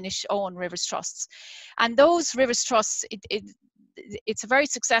Donegal, the Inish Owen Rivers Trusts. And those rivers trusts, it's a very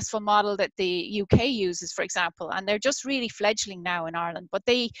successful model that the UK uses, for example, and they're just really fledgling now in Ireland, but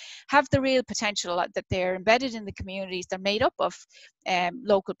they have the real potential that they're embedded in the communities. They're made up of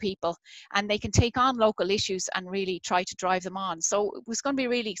local people, and they can take on local issues and really try to drive them on. So it was going to be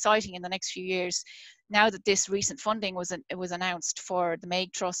really exciting in the next few years, now that this recent funding was announced for the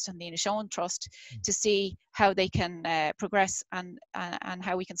Meg Trust and the Inishowen Trust, to see how they can progress and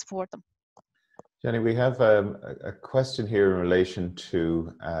how we can support them. Jenny, we have a question here in relation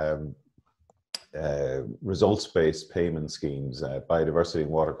to results-based payment schemes, biodiversity and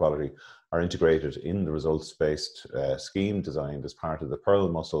water quality, are integrated in the results-based scheme designed as part of the Pearl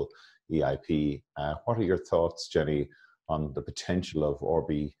Mussel EIP. What are your thoughts, Jenny, on the potential of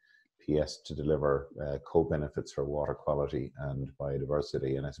RBPS to deliver co-benefits for water quality and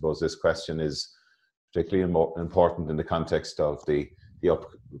biodiversity? And I suppose this question is particularly important in the context of the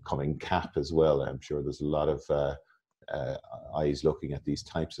upcoming CAP as well. I'm sure there's a lot of eyes looking at these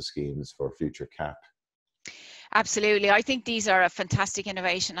types of schemes for future CAP. Absolutely. I think these are a fantastic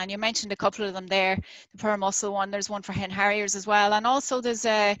innovation. And you mentioned a couple of them there, the Pearl Mussel one, there's one for hen harriers as well. And also there's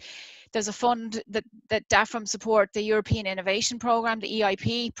a fund that DAFRM support, the European Innovation Programme, the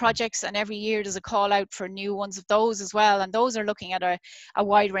EIP projects, and every year there's a call out for new ones of those as well. And those are looking at a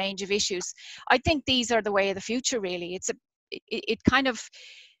wide range of issues. I think these are the way of the future, really.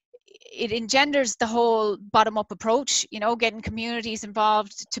 It engenders the whole bottom-up approach, you know, getting communities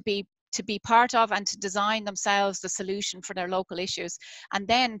involved to be part of and to design themselves the solution for their local issues, and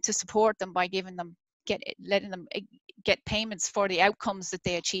then to support them by letting them get payments for the outcomes that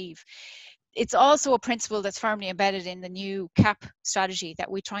they achieve. It's also a principle that's firmly embedded in the new CAP strategy, that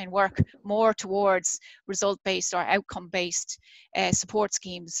we try and work more towards result-based or outcome-based support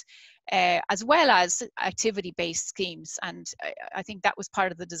schemes, as well as activity-based schemes. And I think that was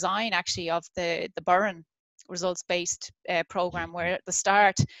part of the design actually of the Burren results-based program, where at the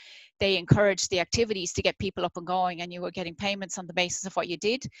start they encouraged the activities to get people up and going, and you were getting payments on the basis of what you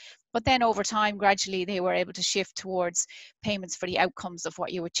did. But then over time, gradually, they were able to shift towards payments for the outcomes of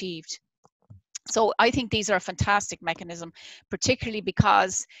what you achieved. So I think these are a fantastic mechanism, particularly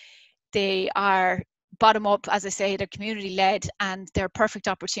because they are bottom up, as I say, they're community led, and they're a perfect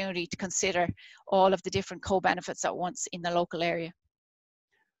opportunity to consider all of the different co-benefits at once in the local area.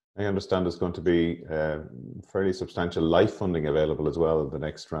 I understand there's going to be fairly substantial life funding available as well in the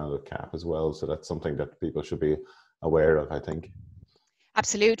next round of CAP as well. So that's something that people should be aware of, I think.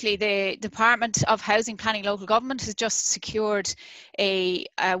 Absolutely. The Department of Housing, Planning, Local Government has just secured a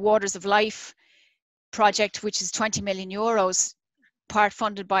Waters of Life project, which is 20 million euros, part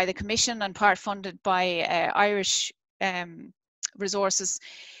funded by the Commission and part funded by Irish resources.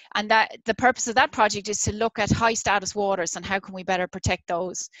 And that the purpose of that project is to look at high status waters and how can we better protect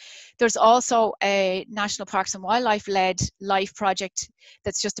those. There's also a National Parks and Wildlife led life project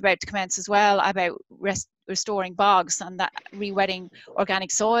that's just about to commence as well, about restoring bogs and that rewetting organic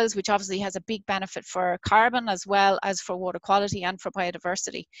soils, which obviously has a big benefit for carbon as well as for water quality and for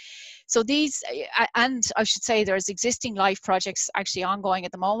biodiversity. So these, and I should say there's existing life projects actually ongoing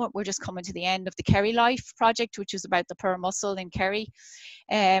at the moment. We're just coming to the end of the Kerry Life project, which is about the Pearl Mussel in Kerry.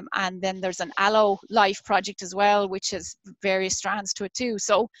 And then there's an Aloe Life project as well, which has various strands to it too.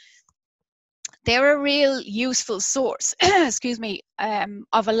 So they're a real useful source, excuse me,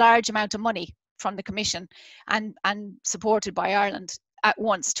 of a large amount of money from the Commission and supported by Ireland at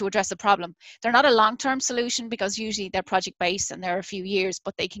once to address a problem. They're not a long-term solution because usually they're project-based and they're a few years,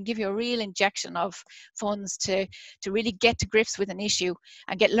 but they can give you a real injection of funds to really get to grips with an issue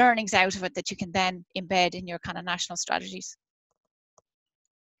and get learnings out of it that you can then embed in your kind of national strategies.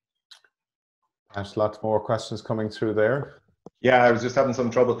 There's lots more questions coming through there. Yeah, I was just having some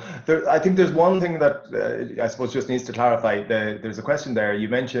trouble. I think there's one thing that I suppose just needs to clarify. There's a question there. You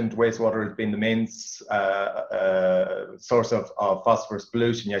mentioned wastewater as being the main source of phosphorus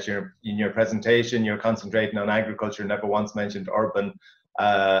pollution, yet in your presentation you're concentrating on agriculture, never once mentioned urban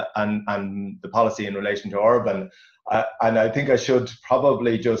and the policy in relation to urban. And I think I should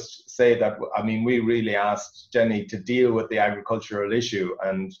probably just say that, I mean, we really asked Jenny to deal with the agricultural issue,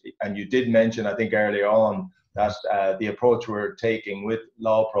 and you did mention, I think earlier on, that the approach we're taking with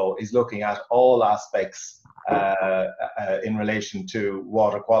LawPro is looking at all aspects in relation to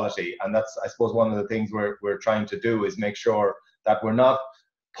water quality. And that's, I suppose, one of the things we're trying to do is make sure that we're not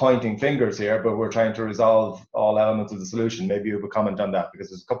pointing fingers here, but we're trying to resolve all elements of the solution. Maybe you have a comment on that, because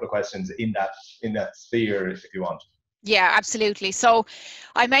there's a couple of questions in that sphere, if you want. Yeah, absolutely. So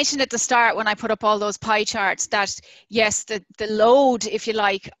I mentioned at the start when I put up all those pie charts that, yes, the load, if you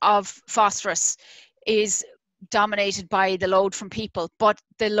like, of phosphorus is dominated by the load from people, but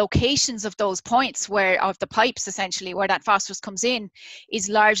the locations of those points of the pipes essentially where that phosphorus comes in is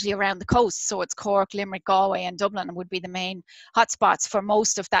largely around the coast. So it's Cork, Limerick, Galway and Dublin would be the main hotspots for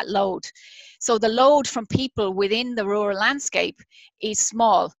most of that load. So the load from people within the rural landscape is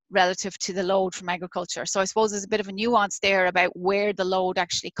small relative to the load from agriculture. So I suppose there's a bit of a nuance there about where the load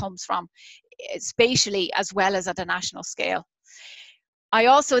actually comes from, spatially as well as at a national scale. I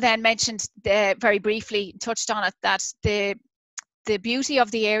also then mentioned, very briefly touched on it, that the beauty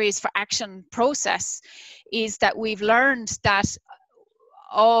of the Areas for Action process is that we've learned that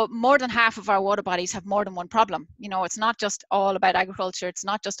more than half of our water bodies have more than one problem. You know, it's not just all about agriculture, it's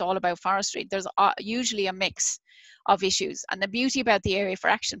not just all about forestry. There's usually a mix of issues. And the beauty about the Area for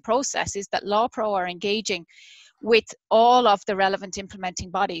Action process is that LawPro are engaging with all of the relevant implementing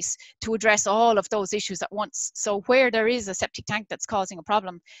bodies to address all of those issues at once. So where there is a septic tank that's causing a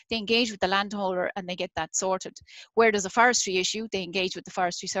problem, they engage with the landholder and they get that sorted. Where there's a forestry issue, they engage with the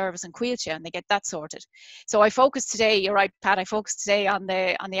Forestry Service in Coillte and they get that sorted. So I focus today, you're right, Pat, I focus today on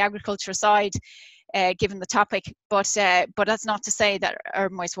the agriculture side, given the topic, but that's not to say that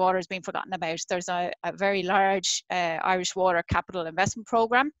urban wastewater is being forgotten about. There's a very large Irish water capital investment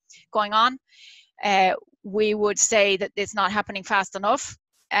programme going on. We would say that it's not happening fast enough,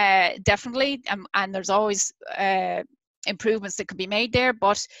 definitely, and there's always improvements that can be made there,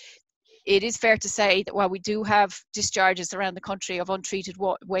 but it is fair to say that while we do have discharges around the country of untreated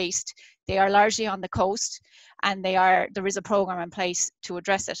waste, they are largely on the coast, and there is a programme in place to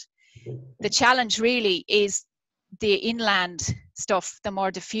address it. The challenge really is the inland stuff, the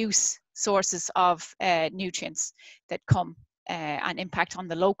more diffuse sources of nutrients that come and impact on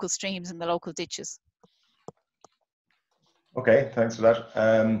the local streams and the local ditches. Okay, thanks for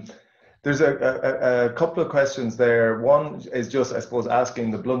that. There's a couple of questions there. One is just, I suppose,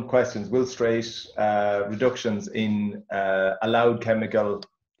 asking the blunt questions. Will straight reductions in allowed chemical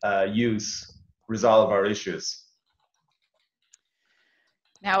use resolve our issues?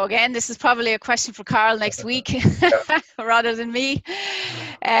 Now, again, this is probably a question for Carl next week rather than me.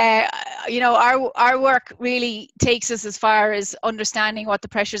 You know, our work really takes us as far as understanding what the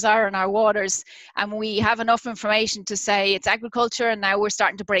pressures are in our waters, and we have enough information to say it's agriculture, and now we're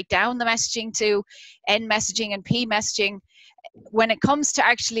starting to break down the messaging to N messaging and P messaging. When it comes to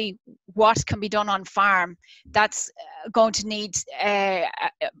actually what can be done on farm, that's going to need a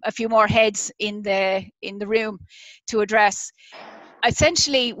few more heads in the room to address.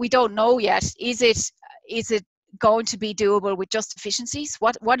 Essentially, we don't know yet. Is it going to be doable with just efficiencies?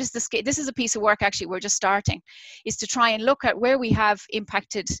 What is the scale? This is a piece of work actually we're just starting, is to try and look at where we have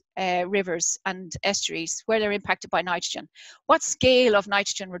impacted rivers and estuaries, where they're impacted by nitrogen. What scale of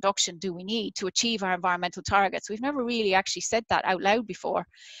nitrogen reduction do we need to achieve our environmental targets? We've never really actually said that out loud before.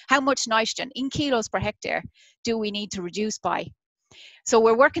 How much nitrogen in kilos per hectare do we need to reduce by? So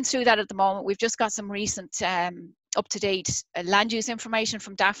we're working through that at the moment. We've just got some recent up-to-date land use information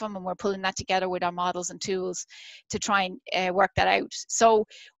from DAFM, and we're pulling that together with our models and tools to try and work that out. So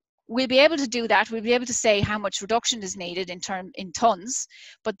we'll be able to do that. We'll be able to say how much reduction is needed in tons.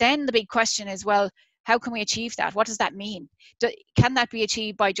 But then the big question is, well, how can we achieve that? What does that mean? Can that be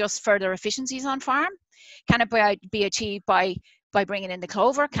achieved by just further efficiencies on farm? Can it be achieved by bringing in the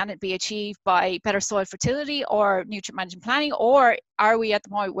clover? Can it be achieved by better soil fertility or nutrient management planning? Or are we at the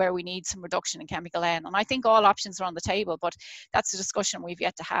point where we need some reduction in chemical N? And I think all options are on the table, but that's a discussion we've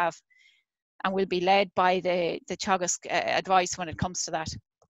yet to have. And we'll be led by the Teagasc advice when it comes to that.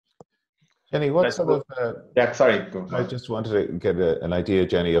 Jenny, what sort of... yeah, sorry. I just wanted to get an idea,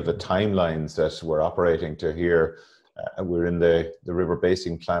 Jenny, of the timelines that we're operating to here. We're in the River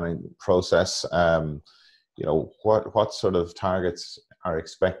Basin planning process. You know, what sort of targets are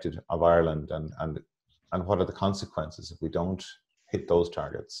expected of Ireland, and what are the consequences if we don't hit those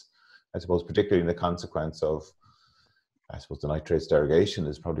targets? I suppose particularly in the consequence of, I suppose the nitrates derogation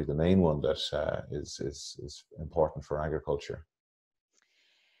is probably the main one that is important for agriculture.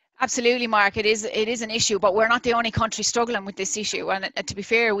 Absolutely, Mark. It is an issue, but we're not the only country struggling with this issue. And to be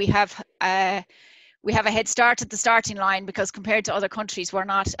fair, we have a head start at the starting line, because compared to other countries, we're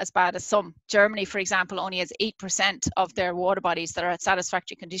not as bad as some. Germany, for example, only has 8% of their water bodies that are at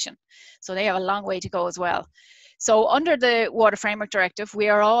satisfactory condition. So they have a long way to go as well. So under the Water Framework Directive, we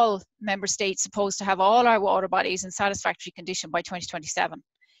are all member states supposed to have all our water bodies in satisfactory condition by 2027.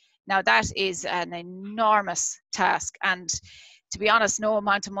 Now that is an enormous task. And to be honest, no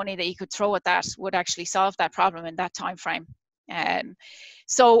amount of money that you could throw at that would actually solve that problem in that time frame.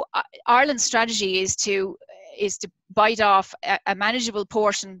 So Ireland's strategy is to bite off a manageable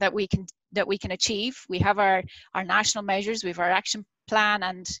portion that we can achieve. We have our national measures, we have our action plan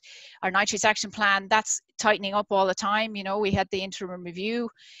and our nitrates action plan. That's tightening up all the time. You know, we had the interim review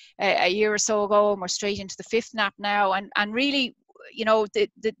a year or so ago, and we're straight into the 5th NAP now. And really, you know, the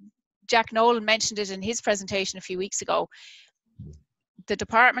Jack Nolan mentioned it in his presentation a few weeks ago. The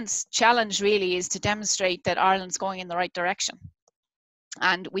department's challenge really is to demonstrate that Ireland's going in the right direction.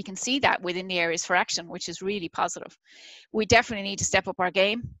 And we can see that within the areas for action, which is really positive. We definitely need to step up our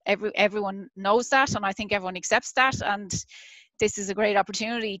game. Everyone knows that, and I think everyone accepts that. And this is a great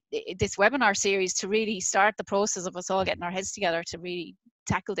opportunity, this webinar series, to really start the process of us all getting our heads together to really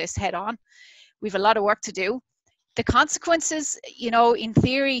tackle this head on. We have a lot of work to do. The consequences, you know, in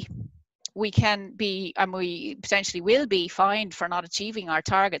theory, we can be, and we potentially will be, fined for not achieving our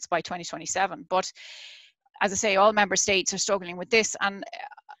targets by 2027. But as I say, all member states are struggling with this, and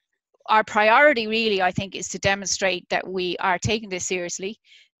our priority really, I think, is to demonstrate that we are taking this seriously,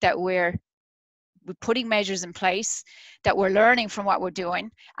 that we're putting measures in place, that we're learning from what we're doing,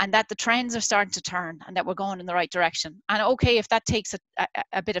 and that the trends are starting to turn, and that we're going in the right direction. And okay, if that takes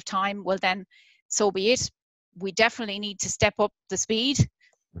a bit of time, well then, so be it. We definitely need to step up the speed,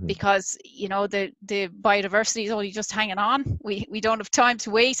 because, you know, the biodiversity is only just hanging on. We don't have time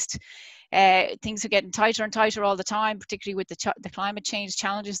to waste. Things are getting tighter and tighter all the time, particularly with the climate change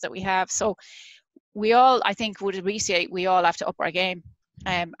challenges that we have. So we all, I think, would appreciate, we all have to up our game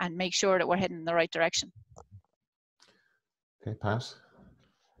and make sure that we're heading in the right direction. Okay, Pat?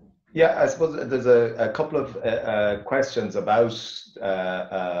 Yeah, I suppose there's a couple of questions about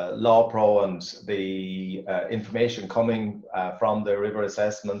Law Pro and the information coming from the river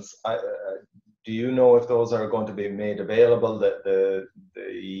assessments. Do you know if those are going to be made available, the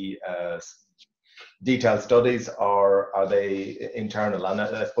detailed studies, or are they internal? And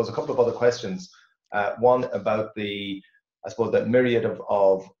I suppose a couple of other questions. One about I suppose that myriad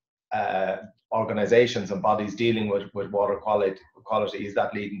of organizations and bodies dealing with water quality. Is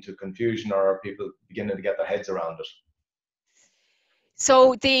that leading to confusion, or are people beginning to get their heads around it?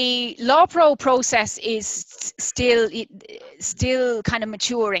 So the Law Pro process is still kind of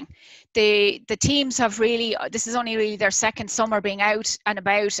maturing. The teams have really, this is only really their second summer being out and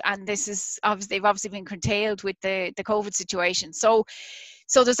about, and this is they've obviously been curtailed with the COVID situation. So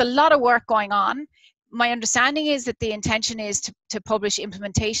there's a lot of work going on. My understanding is that the intention is to publish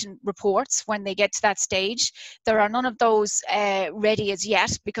implementation reports when they get to that stage. There are none of those ready as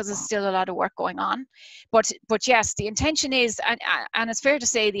yet, because there's still a lot of work going on. But yes, the intention is, and it's fair to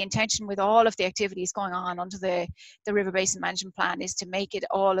say the intention with all of the activities going on under the River Basin Management Plan is to make it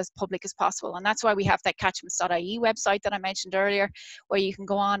all as public as possible. And that's why we have that catchments.ie website that I mentioned earlier, where you can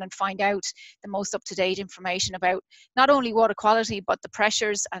go on and find out the most up-to-date information about not only water quality, but the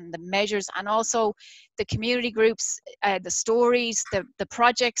pressures and the measures, and also the community groups, the stories, the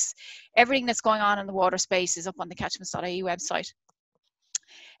projects, everything that's going on in the water space is up on the catchments.ie website.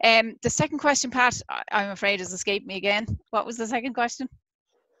 The second question, Pat, I'm afraid has escaped me again. What was the second question?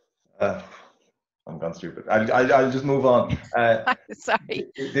 I'm gone stupid. I'll just move on.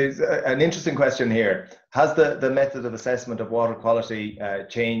 Sorry. There's an interesting question here. Has the method of assessment of water quality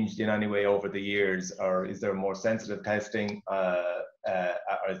changed in any way over the years, or is there more sensitive testing?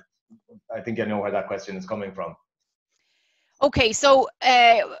 I think I know where that question is coming from. Okay, so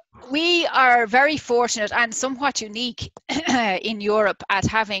we are very fortunate and somewhat unique in Europe at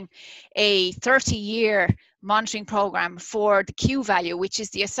having a 30-year monitoring program for the Q value, which is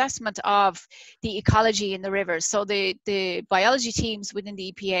the assessment of the ecology in the rivers. So the biology teams within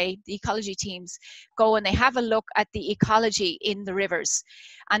the EPA, the ecology teams, go and they have a look at the ecology in the rivers.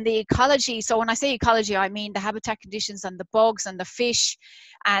 And the ecology, so when I say ecology, I mean the habitat conditions and the bugs and the fish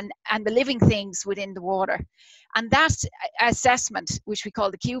and the living things within the water. And that assessment, which we call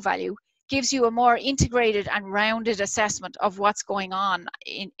the Q value, gives you a more integrated and rounded assessment of what's going on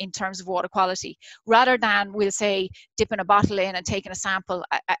in terms of water quality, rather than, we'll say, dipping a bottle in and taking a sample,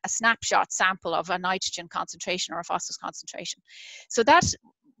 a snapshot sample of a nitrogen concentration or a phosphorus concentration. So that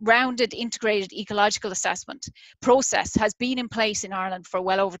rounded, integrated ecological assessment process has been in place in Ireland for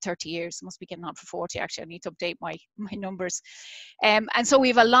well over 30 years. It must be getting on for 40, actually. I need to update my numbers. And so we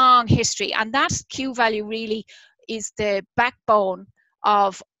have a long history, and that Q value really is the backbone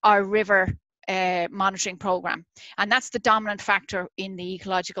of our river monitoring program. And that's the dominant factor in the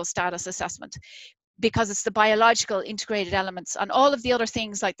ecological status assessment, because it's the biological integrated elements, and all of the other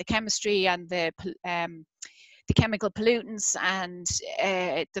things like the chemistry and the chemical pollutants and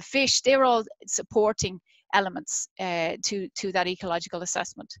the fish, they're all supporting elements to that ecological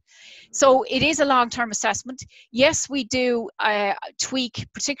assessment. So it is a long-term assessment. Yes, we do tweak,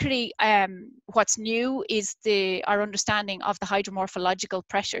 particularly what's new is our understanding of the hydromorphological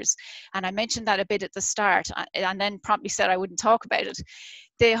pressures. And I mentioned that a bit at the start and then promptly said I wouldn't talk about it.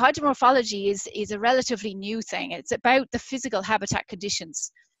 The hydromorphology is a relatively new thing. It's about the physical habitat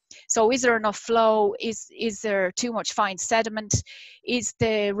conditions. So is there enough flow? Is there too much fine sediment? Is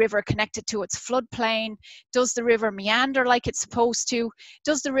the river connected to its floodplain? Does the river meander like it's supposed to?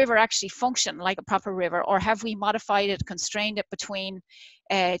 Does the river actually function like a proper river? Or have we modified it, constrained it between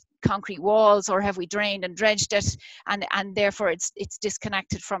concrete walls, or have we drained and dredged it, and therefore it's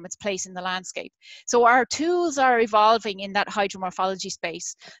disconnected from its place in the landscape? So our tools are evolving in that hydromorphology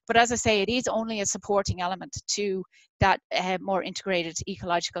space, but as I say, it is only a supporting element to that more integrated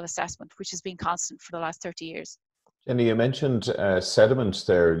ecological assessment, which has been constant for the last 30 years. Jenny, you mentioned sediment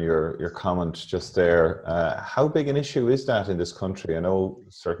there in your comment just there. How big an issue is that in this country? I know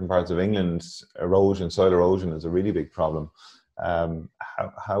certain parts of England, soil erosion is a really big problem.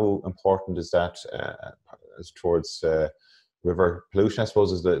 How important is that as towards river pollution? I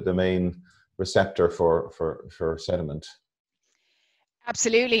suppose is the main receptor for sediment.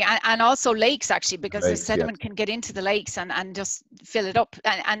 Absolutely, and also lakes actually, because Lakes, the sediment can get into the lakes and just fill it up.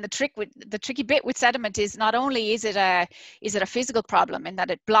 And the tricky bit with sediment is not only is it a physical problem in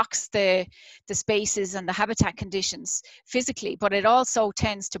that it blocks the spaces and the habitat conditions physically, but it also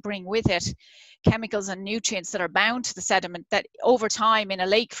tends to bring with it chemicals and nutrients that are bound to the sediment that over time in a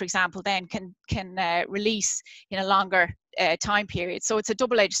lake, for example, then can release in a longer time period. So it's a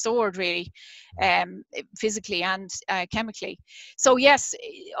double-edged sword really, physically and chemically. So yes,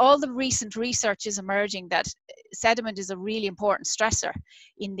 all the recent research is emerging that sediment is a really important stressor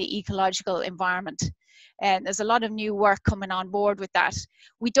in the ecological environment. And there's a lot of new work coming on board with that.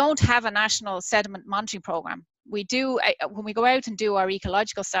 We don't have a national sediment monitoring program. We do, when we go out and do our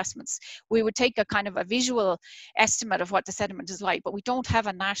ecological assessments, we would take a kind of a visual estimate of what the sediment is like, but we don't have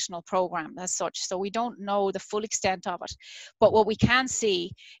a national program as such, so we don't know the full extent of it. But what we can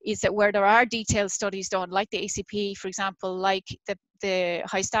see is that where there are detailed studies done, like the ACP, for example, like the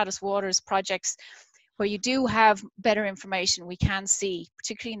high status waters projects, where you do have better information, we can see,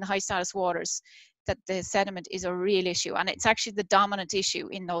 particularly in the high status waters, that the sediment is a real issue, and it's actually the dominant issue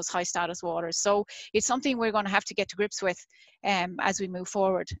in those high status waters. So it's something we're going to have to get to grips with as we move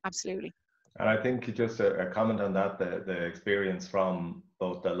forward. Absolutely. And I think just a comment on that, the experience from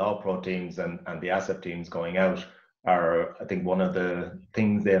both the Law Pro teams and the ASSEP teams going out are, I think one of the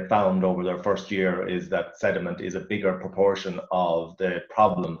things they found over their first year is that sediment is a bigger proportion of the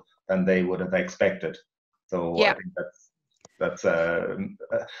problem than they would have expected. So yeah. I think that's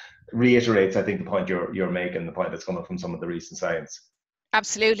reiterates, I think, the point you're making, the point that's coming from some of the recent science.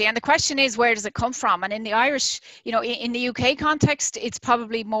 Absolutely. And the question is, where does it come from? And in the Irish, in the UK context, it's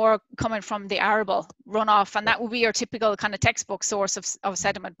probably more coming from the arable runoff, and that would be your typical kind of textbook source of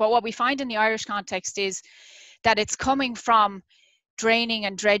sediment. But what we find in the Irish context is that it's coming from draining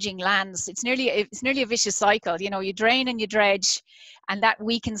and dredging lands. It's nearly a vicious cycle. You drain and you dredge, and that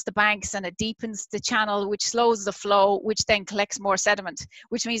weakens the banks and it deepens the channel, which slows the flow, which then collects more sediment,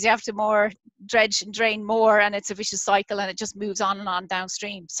 which means you have to dredge and drain more, and it's a vicious cycle, and it just moves on and on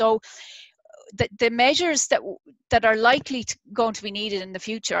downstream. So the measures that are likely going to be needed in the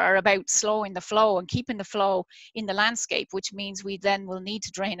future are about slowing the flow and keeping the flow in the landscape, which means we then will need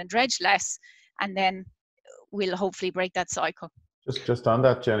to drain and dredge less, and then we'll hopefully break that cycle. Just on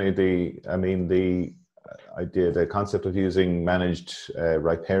that, Jenny, the idea, the concept of using managed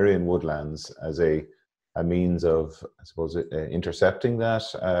riparian woodlands as a means of, I suppose, intercepting that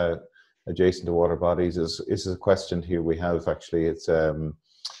adjacent to water bodies is a question here we have actually. It's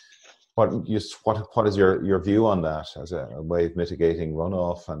what is your view on that as a way of mitigating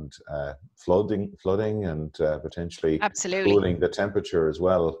runoff and flooding and potentially Absolutely cooling the temperature as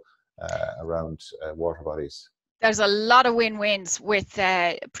well around water bodies? There's a lot of win-wins with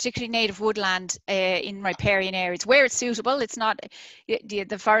particularly native woodland in riparian areas where it's suitable. It's not,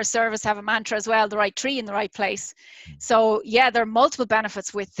 the Forest Service have a mantra as well, the right tree in the right place. So yeah, there are multiple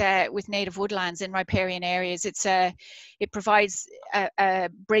benefits with native woodlands in riparian areas. It provides a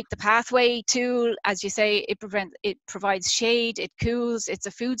break the pathway tool, as you say. It provides shade, it cools, it's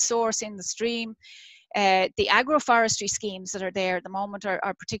a food source in the stream. The agroforestry schemes that are there at the moment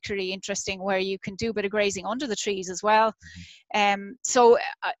are particularly interesting, where you can do a bit of grazing under the trees as well. So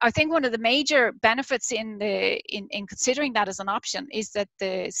I think one of the major benefits in considering that as an option is that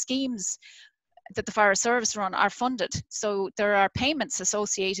the schemes that the Forest Service run are funded. So there are payments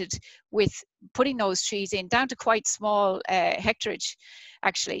associated with putting those trees in, down to quite small hectarage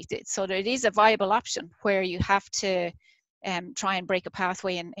actually. So that it is a viable option where you have to try and break a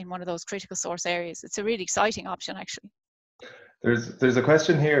pathway in one of those critical source areas. It's a really exciting option, actually. There's a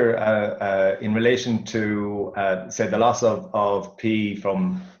question here in relation to, say, the loss of pea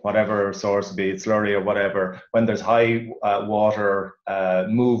from whatever source, be it slurry or whatever, when there's high water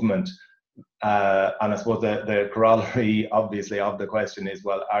movement. And I suppose the corollary, obviously, of the question is,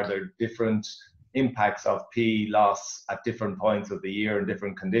 well, are there different impacts of pea loss at different points of the year in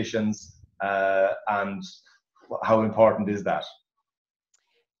different conditions? And how important is that?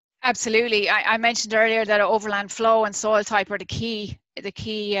 Absolutely. I mentioned earlier that overland flow and soil type are the key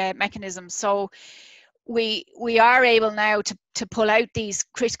mechanisms. So we are able now to pull out these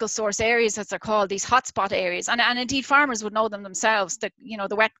critical source areas, as they're called, these hotspot areas, and indeed farmers would know them themselves. That, you know,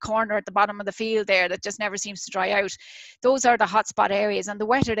 the wet corner at the bottom of the field there that just never seems to dry out, those are the hotspot areas, and the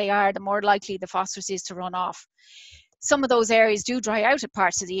wetter they are, the more likely the phosphorus is to run off. Some of those areas do dry out at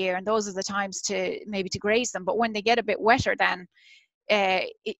parts of the year, and those are the times to maybe to graze them. But when they get a bit wetter, then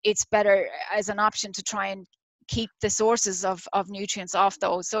it's better as an option to try and keep the sources of nutrients off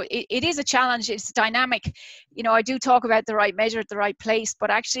those. So it is a challenge. It's dynamic. You know, I do talk about the right measure at the right place,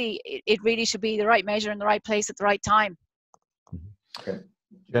 but actually it really should be the right measure in the right place at the right time. Okay.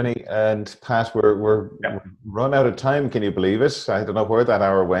 Jenny and Pat, we're run out of time. Can you believe it? I don't know where that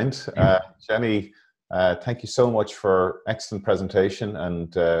hour went. Jenny, thank you so much for excellent presentation,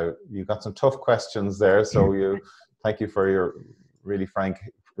 and you got some tough questions there. So thank you for your really frank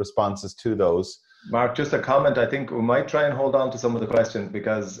responses to those. Mark, just a comment. I think we might try and hold on to some of the questions,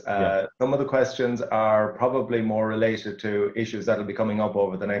 because some of the questions are probably more related to issues that will be coming up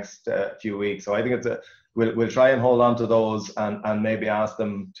over the next few weeks. So I think we'll try and hold on to those and maybe ask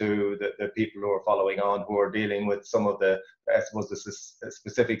them to the people who are following on, who are dealing with some of the, I suppose, the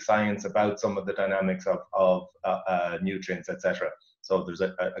specific science about some of the dynamics of nutrients, etc. So there's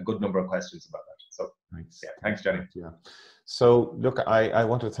a good number of questions about that. So thanks, Jenny. Yeah. So look, I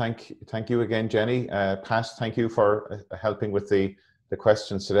want to thank you again, Jenny. Pat, thank you for helping with the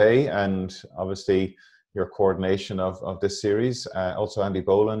questions today, and obviously your coordination of this series. Also Andy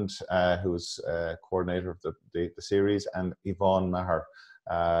Boland, who's coordinator of the series, and Yvonne Maher,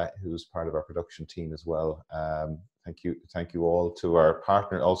 who's part of our production team as well. Thank you all, to our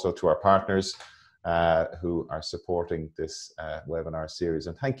partner, also to our partners who are supporting this webinar series.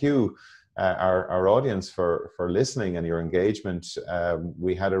 And thank you, our audience, for listening and your engagement.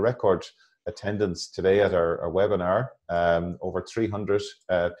 We had a record attendance today at our webinar. Over 300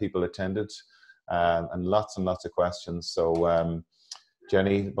 people attended, and lots of questions. So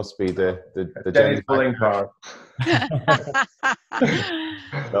Jenny must be the Jenny's pulling power.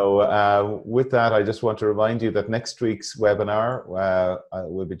 So with that, I just want to remind you that next week's webinar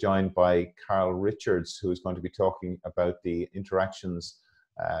will be joined by Carl Richards, who is going to be talking about the interactions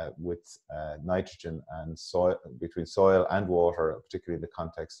with nitrogen and soil, between soil and water, particularly in the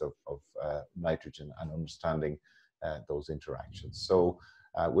context of nitrogen, and understanding those interactions. So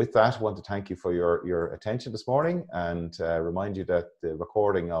with that, I want to thank you for your attention this morning, and remind you that the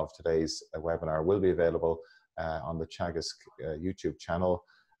recording of today's webinar will be available on the Teagasc YouTube channel.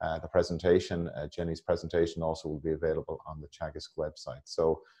 The presentation, Jenny's presentation, also will be available on the Teagasc website.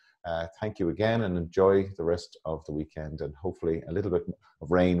 So thank you again, and enjoy the rest of the weekend, and hopefully a little bit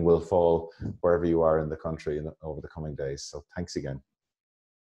of rain will fall wherever you are in the country over the coming days. So thanks again.